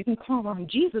know, you can call on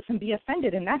Jesus and be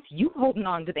offended, and that's you holding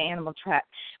on to the animal trap.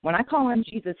 When I call on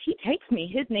Jesus, he takes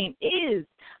me. His name is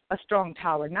a strong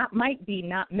tower, not might be,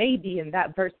 not maybe, and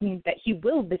that verse means that he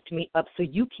will lift me up so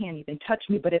you can't even touch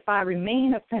me. But if I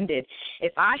remain offended,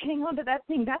 if I hang on to that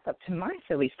thing, that's up to my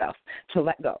silly self to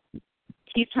let go.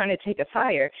 He's trying to take us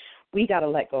higher. We got to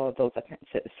let go of those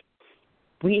offenses.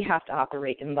 We have to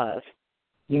operate in love,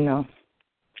 you know,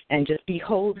 and just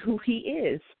behold who he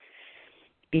is.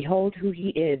 Behold who he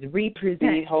is.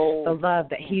 Represent the love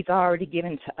that he's already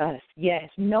given to us. Yes,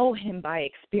 know him by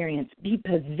experience. Be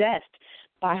possessed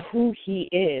by who he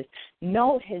is.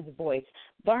 Know his voice.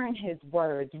 Learn his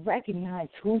words. Recognize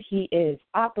who he is.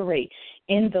 Operate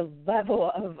in the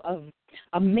level of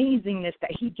amazingness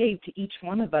that he gave to each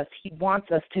one of us. He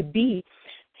wants us to be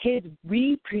his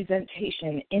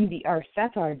representation in the earth.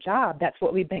 That's our job. That's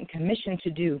what we've been commissioned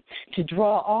to do, to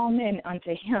draw all men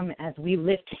unto him as we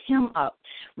lift him up.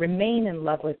 Remain in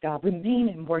love with God. Remain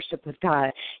in worship with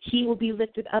God. He will be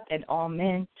lifted up, and all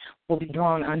men will be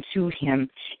drawn unto him.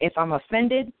 If I'm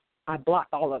offended, I block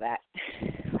all of that.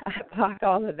 I block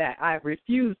all of that. I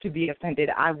refuse to be offended.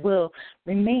 I will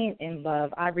remain in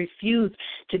love. I refuse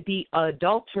to be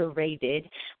adulterated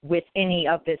with any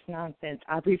of this nonsense.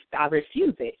 I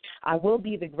refuse it. I will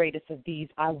be the greatest of these.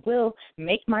 I will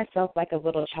make myself like a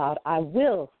little child. I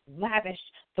will lavish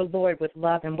the Lord with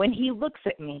love. And when he looks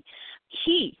at me,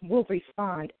 he will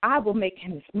respond. I will make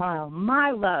him smile.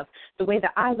 My love, the way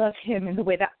that I love him and the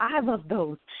way that I love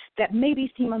those that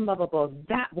maybe seem unlovable,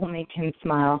 that will make him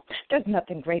smile. There's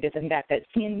nothing greater than that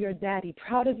seeing your daddy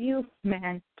proud of you,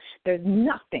 man, there's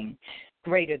nothing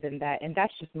greater than that. And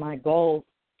that's just my goal.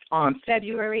 On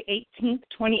February 18th,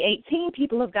 2018,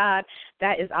 people of God,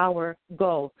 that is our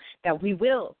goal, that we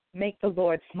will make the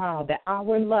Lord smile, that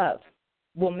our love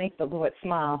will make the Lord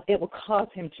smile. It will cause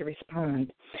him to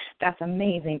respond. That's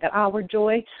amazing. That our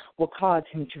joy will cause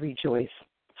him to rejoice.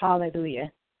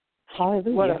 Hallelujah.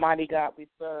 Hallelujah. What a mighty God we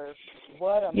serve.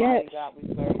 What a mighty God we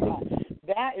serve.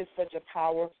 That is such a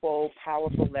powerful,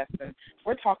 powerful lesson.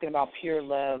 We're talking about pure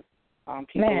love,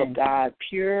 people of God,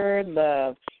 pure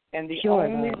love. And the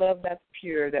only love that's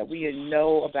pure that we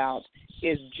know about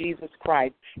is Jesus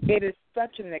Christ. It is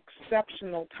such an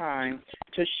exceptional time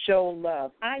to show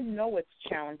love. I know it's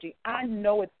challenging. I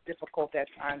know it's difficult at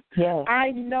times. Yes.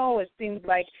 I know it seems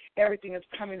like everything is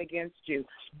coming against you.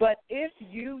 But if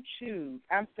you choose,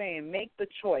 I'm saying make the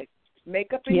choice.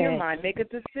 Make up in your mind. Make a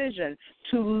decision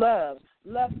to love.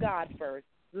 Love God first.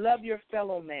 Love your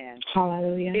fellow man.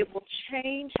 Hallelujah. It will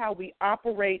change how we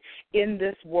operate in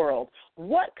this world.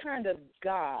 What kind of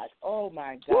God, oh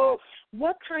my God,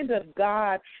 what kind of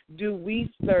God do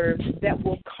we serve that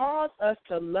will cause us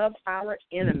to love our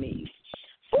enemies?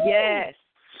 Yes.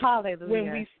 Hallelujah.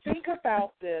 When we think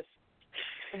about this,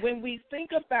 when we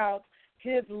think about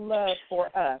his love for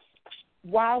us,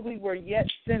 while we were yet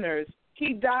sinners,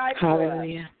 he died for us.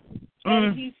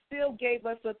 And he still gave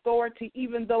us authority,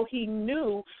 even though he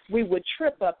knew we would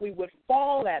trip up, we would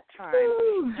fall at times.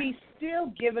 He's still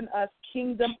given us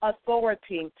kingdom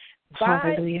authority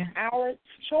by our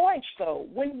choice, though,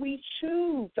 when we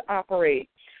choose to operate.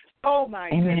 Oh, my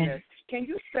goodness. Can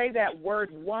you say that word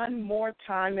one more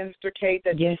time, Mr. Kate,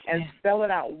 and spell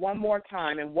it out one more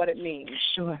time and what it means?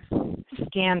 Sure.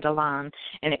 Scandalon,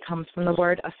 and it comes from the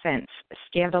word offense.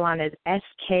 Scandalon is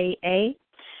S-K-A,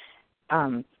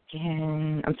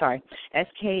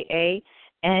 S-K-A-N-D-A-L-O-N,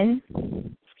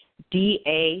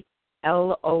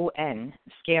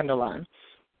 scandalon.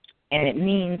 And it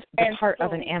means the part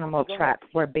of an animal trap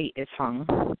where bait is hung.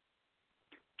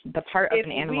 The part of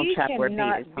an animal trap where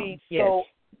bait is hung. So,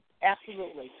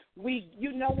 absolutely.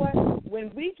 You know what? When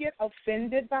we get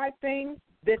offended by things,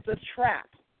 it's a trap.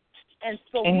 And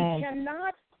so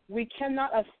We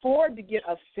cannot afford to get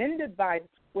offended by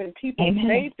when people Amen.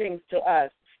 say things to us.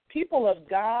 People of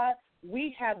God,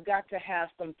 we have got to have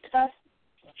some tough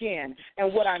skin.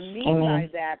 And what I mean Amen. by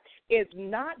that is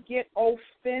not get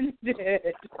offended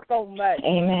so much.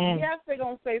 Amen. Yes, they're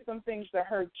going to say some things to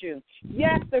hurt you.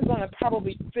 Yes, they're going to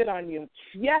probably spit on you.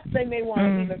 Yes, they may want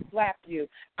to even slap you.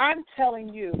 I'm telling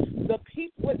you, the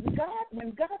people,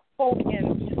 when God spoke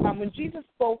when Jesus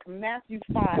spoke Matthew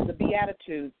 5, the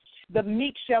Beatitudes, the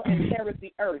meek shall inherit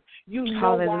the earth. You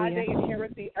know why they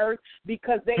inherit the earth?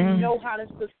 Because they know how to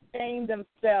sustain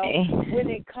themselves when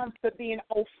it comes to being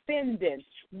offended,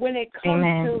 when it comes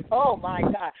to, oh my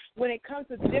God, when it comes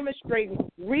to demonstrating,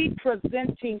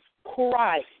 representing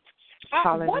Christ.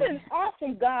 What an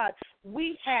awesome God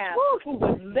we have who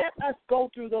would let us go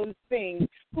through those things,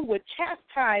 who would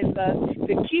chastise us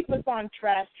to keep us on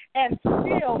track and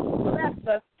still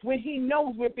bless us when he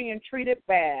knows we're being treated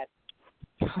bad.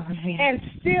 And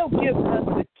still gives us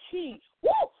the key,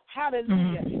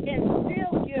 hallelujah, and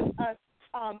still gives us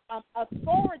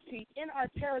authority in our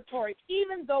territory,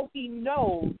 even though he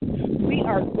knows we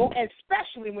are,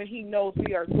 especially when he knows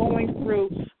we are going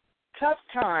through tough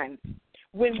times,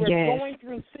 when we're going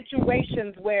through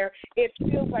situations where it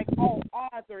feels like all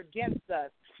odds are against us.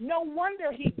 No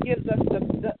wonder he gives us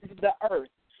the earth.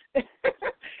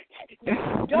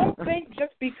 Don't think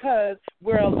just because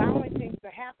we're allowing things to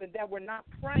happen that we're not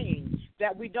praying,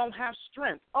 that we don't have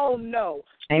strength. Oh, no.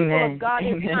 People of God,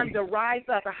 it's time to rise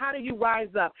up. How do you rise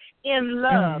up? In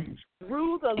love,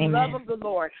 through the love of the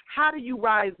Lord. How do you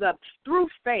rise up? Through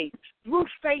faith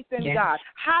in God.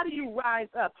 How do you rise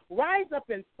up? Rise up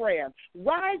in prayer.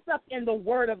 Rise up in the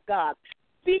Word of God.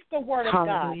 Speak the Word of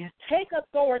God. Take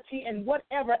authority in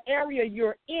whatever area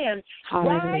you're in.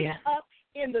 Rise up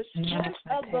in the strength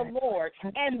of the Lord.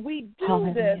 And we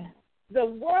do this, the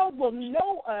world will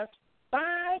know us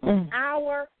by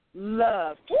our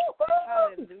love.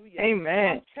 Hallelujah.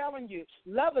 Amen. I'm telling you,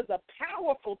 love is a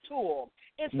powerful tool.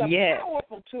 It's a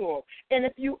powerful tool. And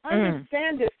if you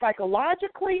understand it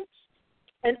psychologically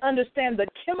and understand the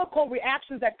chemical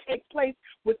reactions that take place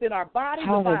within our body, the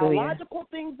biological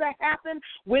things that happen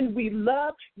when we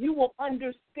love, you will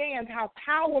understand how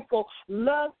powerful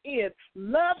love is.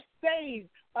 Love saved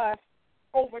us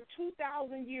over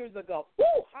 2,000 years ago. Woo,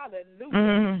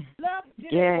 hallelujah. Love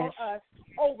did it for us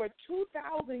over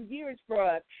 2,000 years for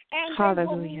us. And they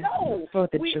will know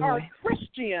we are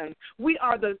Christians. We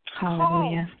are the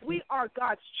called. We are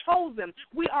God's chosen.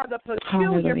 We are the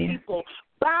peculiar people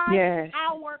by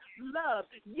our love.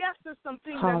 Yes, there's some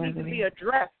things that need to be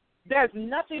addressed. There's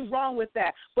nothing wrong with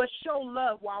that, but show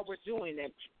love while we're doing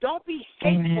it. Don't be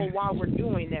hateful while we're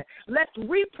doing it. Let's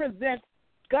represent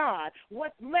God.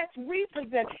 Let's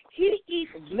represent.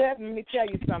 Let me tell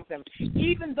you something.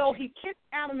 Even though he kicked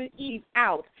Adam and Eve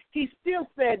out, he still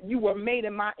said, you were made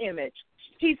in my image.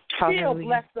 He still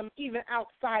blessed them even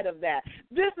outside of that.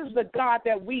 This is the God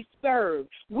that we serve.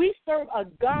 We serve a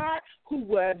God who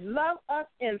would love us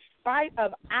in spite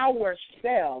of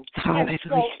ourselves. And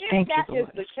so if that is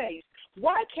the case,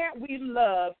 why can't we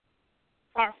love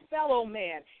our fellow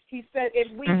man? He said,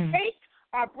 if we hate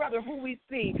our brother who we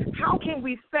see, how can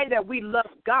we say that we love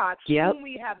God whom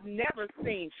we have never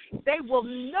seen? They will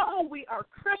know we are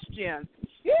Christians.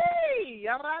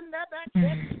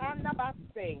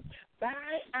 By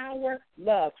our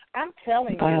love. I'm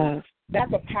telling you,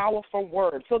 that's a powerful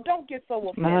word. So don't get so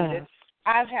offended.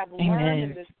 I have learned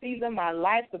in this season, my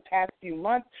life, the past few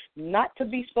months, not to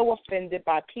be so offended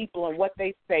by people and what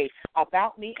they say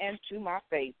about me and to my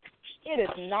face. It is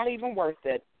not even worth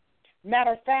it.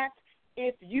 Matter of fact,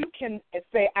 if you can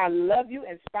say, I love you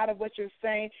in spite of what you're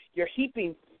saying, you're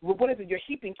heaping, what is it? You're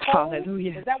heaping coals.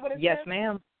 Hallelujah. Is that what it says? Yes,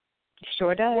 ma'am.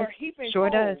 Sure does. We're heaping sure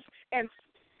coals. does.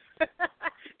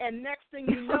 And next thing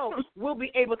you know, we'll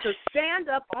be able to stand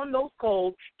up on those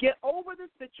coals, get over the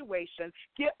situation,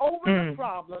 get over the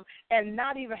problem, and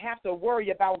not even have to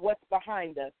worry about what's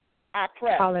behind us. I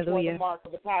press for the mark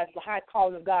of the prize, the high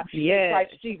calling of God in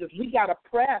Christ Jesus. We got to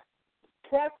press.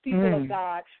 Press, people of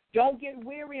God. Don't get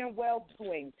weary in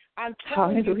well-doing. I'm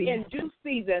telling you, in due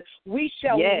season, we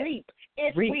shall reap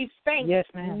if we faint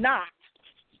not.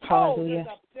 Hallelujah.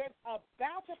 There's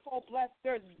bountiful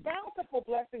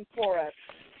blessings for us.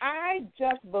 I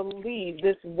just believe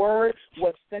this word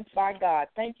was sent by God.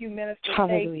 Thank you, Minister.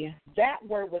 Hallelujah. That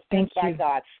word was sent by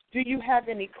God. Do you have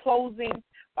any closing?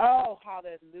 Oh,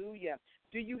 hallelujah.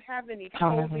 Do you have any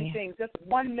closing things? Just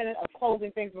 1 minute of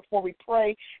closing things before we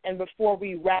pray and before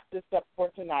we wrap this up for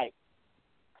tonight.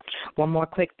 One more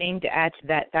quick thing to add to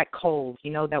that coals,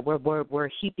 that we're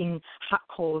heaping hot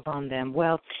coals on them.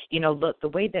 Well, look, the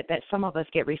way that some of us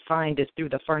get refined is through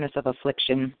the furnace of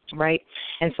affliction, right?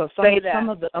 And so some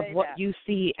of what you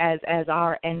see as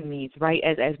our enemies, right,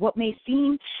 as what may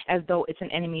seem as though it's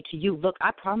an enemy to you. Look,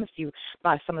 I promise you,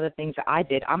 by some of the things that I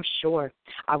did, I'm sure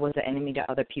I was an enemy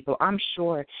to other people. I'm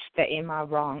sure that in my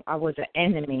wrong, I was an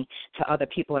enemy to other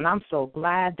people, and I'm so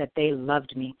glad that they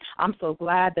loved me. I'm so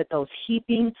glad that those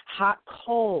heaping hot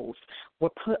coals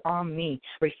were put on me.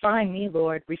 Refine me,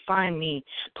 Lord, refine me.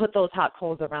 Put those hot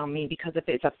coals around me, because if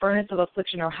it's a furnace of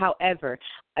affliction or however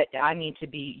I need to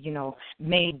be,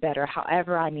 made better,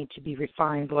 however I need to be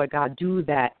refined, Lord God, do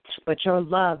that. But your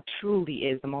love truly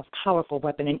is the most powerful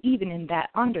weapon, and even in that,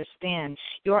 understand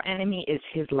your enemy is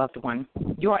his loved one.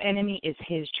 Your enemy is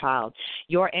his child.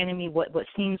 Your enemy, what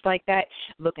seems like that,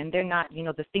 look, and they're not,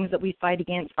 the things that we fight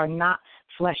against are not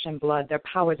flesh and blood. They're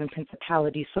powers and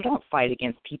principalities, so don't fight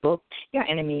against people. Your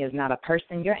enemy is not a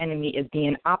person. Your enemy is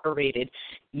being operated,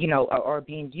 or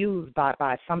being used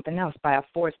by something else, by a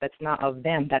force that's not of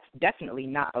them, that's definitely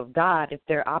not of God. If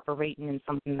they're operating in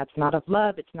something that's not of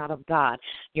love, it's not of God.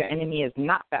 Your enemy is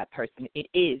not that person. It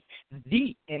is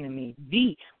the enemy,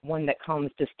 the one that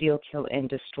comes to steal, kill, and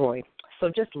destroy. So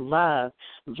just love,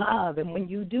 and when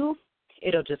you do,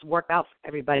 it'll just work out for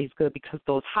everybody's good, because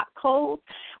those hot coals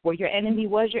where your enemy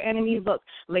was your enemy, look,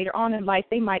 later on in life,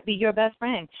 they might be your best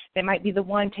friend. They might be the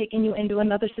one taking you into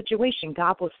another situation.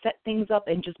 God will set things up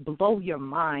and just blow your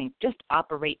mind. Just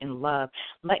operate in love.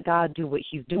 Let God do what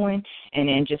he's doing, and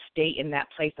then just stay in that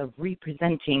place of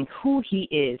representing who he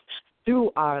is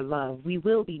through our love. We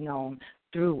will be known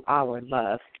through our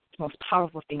love. It's the most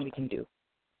powerful thing we can do.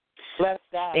 Bless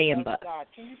God. Bless God.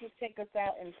 Can you just take us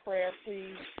out in prayer,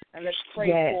 please? And let's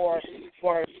pray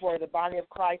for the body of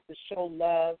Christ to show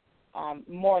love,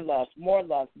 more love, more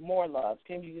love, more love.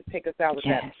 Can you just take us out with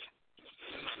that?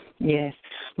 Yes.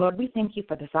 Lord, we thank you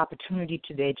for this opportunity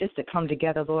today just to come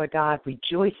together, Lord God,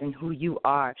 rejoice in who you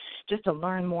are, just to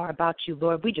learn more about you,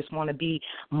 Lord. We just want to be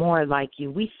more like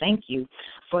you. We thank you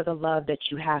for the love that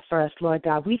you have for us, Lord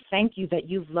God. We thank you that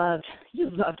you've loved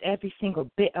every single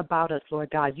bit about us, Lord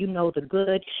God. You know the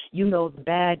good, you know the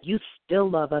bad. You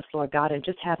still love us, Lord God, and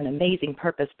just have an amazing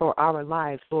purpose for our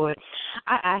lives, Lord.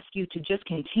 I ask you to just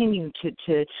continue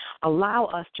to allow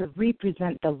us to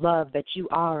represent the love that you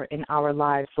are in our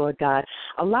lives, Lord God.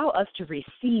 Allow us to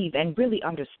receive and really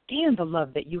understand the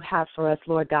love that you have for us,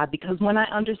 Lord God, because when I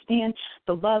understand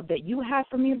the love that you have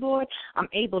for me, Lord, I'm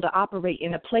able to operate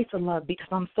in a place of love because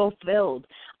I'm so filled.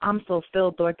 I'm so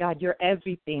filled, Lord God. You're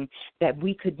everything that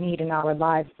we could need in our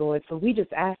lives, Lord. So we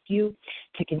just ask you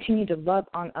to continue to love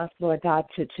on us, Lord God,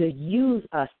 to use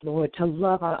us, Lord, to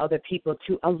love on other people,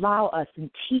 to allow us and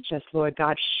teach us, Lord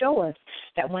God. Show us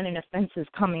that when an offense is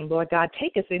coming, Lord God,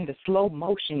 take us into slow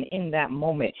motion in that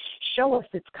moment. Show us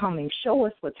it's coming. Show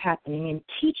us what's happening, and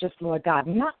teach us, Lord God,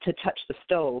 not to touch the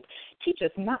stove. Teach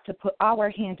us not to put our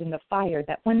hand in the fire,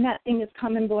 that when that thing is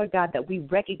coming, Lord God, that we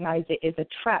recognize it is a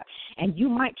trap. And you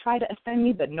might try to offend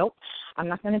me, but nope, I'm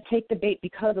not going to take the bait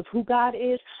because of who God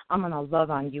is. I'm going to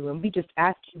love on you. And we just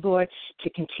ask you, Lord, to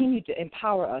continue to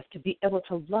empower us to be able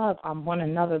to love on one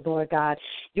another, Lord God.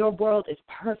 Your world is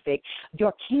perfect.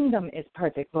 Your kingdom is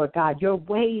perfect, Lord God. Your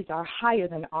ways are higher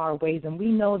than our ways, and we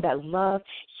know that love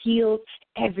heals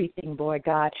everything, Lord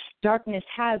God. Darkness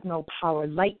has no power.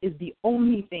 Light is the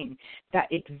only thing that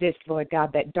exists, Lord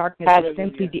God. That darkness is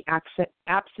simply the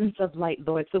absence of light,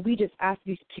 Lord. So we just ask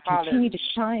you to continue to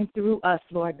shine through us,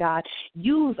 Lord God.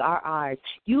 Use our eyes.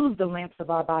 Use the lamps of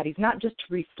our bodies, not just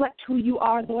to reflect who you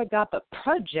are, Lord God, but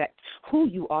project who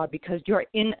you are, because you're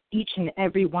in each and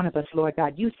every one of us, Lord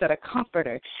God. You said a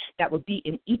comforter that would be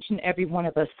in each and every one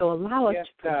of us. So allow us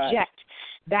to project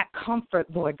that comfort,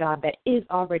 Lord God, that is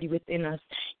already within us,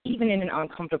 even in an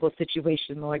uncomfortable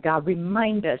situation, Lord God.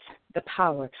 Remind us the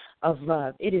power of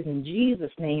love. It is in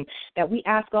Jesus' name that we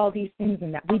ask all these things,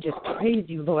 and that we just praise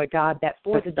you, Lord God, that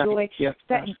for the joy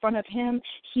set in front of him,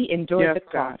 he endured the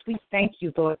cross. We thank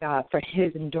you, Lord God, for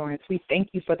his endurance. We thank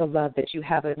you for the love that you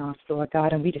have in us, Lord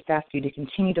God, and we just ask you to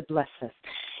continue to bless us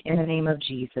in the name of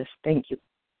Jesus. Thank you.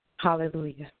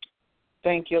 Hallelujah.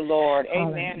 Thank you, Lord.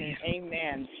 Amen and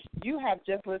amen. You have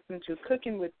just listened to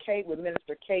Cooking with Kate with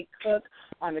Minister Kate Cook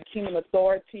on the Kingdom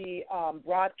Authority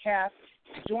broadcast.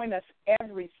 Join us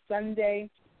every Sunday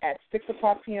at 6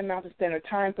 o'clock p.m. Mountain Standard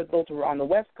Time for those who are on the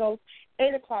West Coast,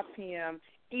 8 o'clock p.m.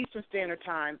 Eastern Standard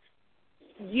Time,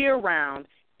 year-round.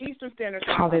 Eastern Standard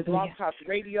Time on Blog Talk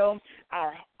Radio.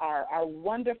 Our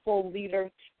wonderful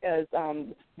leader is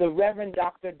the Reverend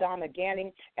Dr. Donna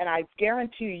Ganning, and I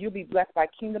guarantee you'll be blessed by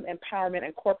Kingdom Empowerment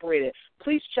Incorporated.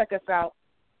 Please check us out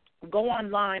Go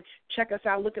online, check us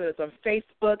out. Look at us on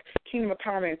Facebook, Kingdom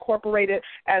Empowerment Incorporated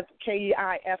as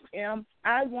KEIFM.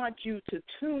 I want you to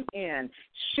tune in,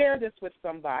 share this with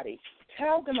somebody.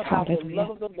 Tell them about the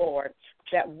love of the Lord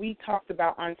that we talked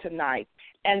about on tonight,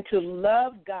 and to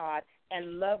love God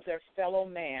and love their fellow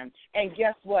man. And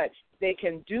guess what? They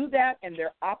can do that, and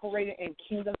they're operating in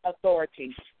kingdom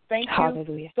authority. Thank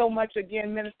you so much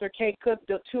again, Minister Kate Cook.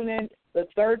 Tune in the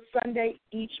third Sunday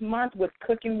each month with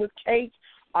Cooking with Kate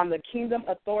on the Kingdom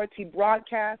Authority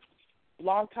broadcast,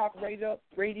 Blog Talk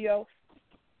Radio.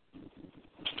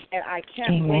 And I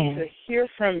can't wait to hear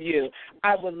from you.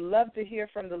 I would love to hear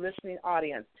from the listening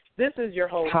audience. This is your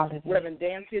host, Reverend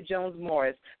Dancia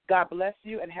Jones-Morris. God bless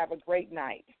you and have a great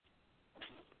night.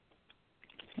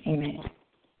 Amen.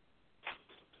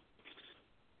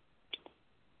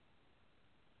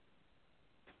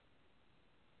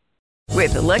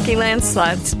 With the Lucky Land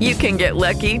Slots, you can get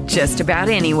lucky just about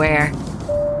anywhere.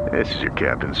 This is your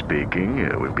captain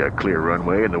speaking. We've got clear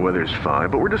runway and the weather's fine,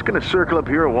 but we're just going to circle up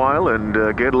here a while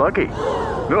and get lucky.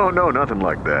 No, nothing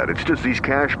like that. It's just these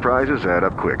cash prizes add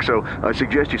up quick. So I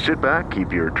suggest you sit back,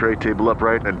 keep your tray table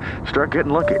upright, and start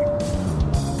getting lucky.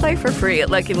 Play for free at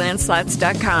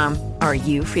LuckyLandSlots.com. Are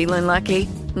you feeling lucky?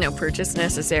 No purchase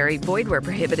necessary. Void where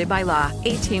prohibited by law.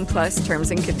 18+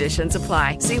 terms and conditions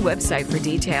apply. See website for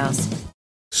details.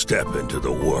 Step into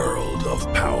the world of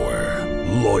power,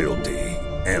 loyalty,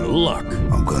 and luck.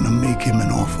 I'm gonna make him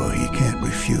an offer he can't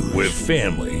refuse. With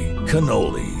family,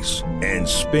 cannolis, and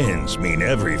spins mean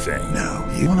everything. Now,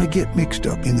 you wanna get mixed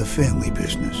up in the family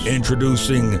business.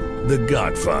 Introducing The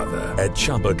Godfather at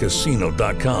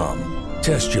ChumbaCasino.com.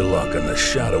 Test your luck in the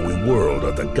shadowy world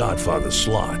of The Godfather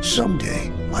slot.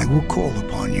 Someday, I will call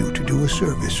upon you to do a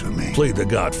service for me. Play The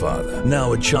Godfather,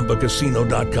 now at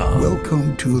ChumbaCasino.com.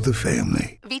 Welcome to the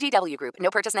family. VGW Group. No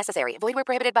purchase necessary. Void where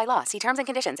prohibited by law. See terms and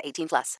conditions. 18+.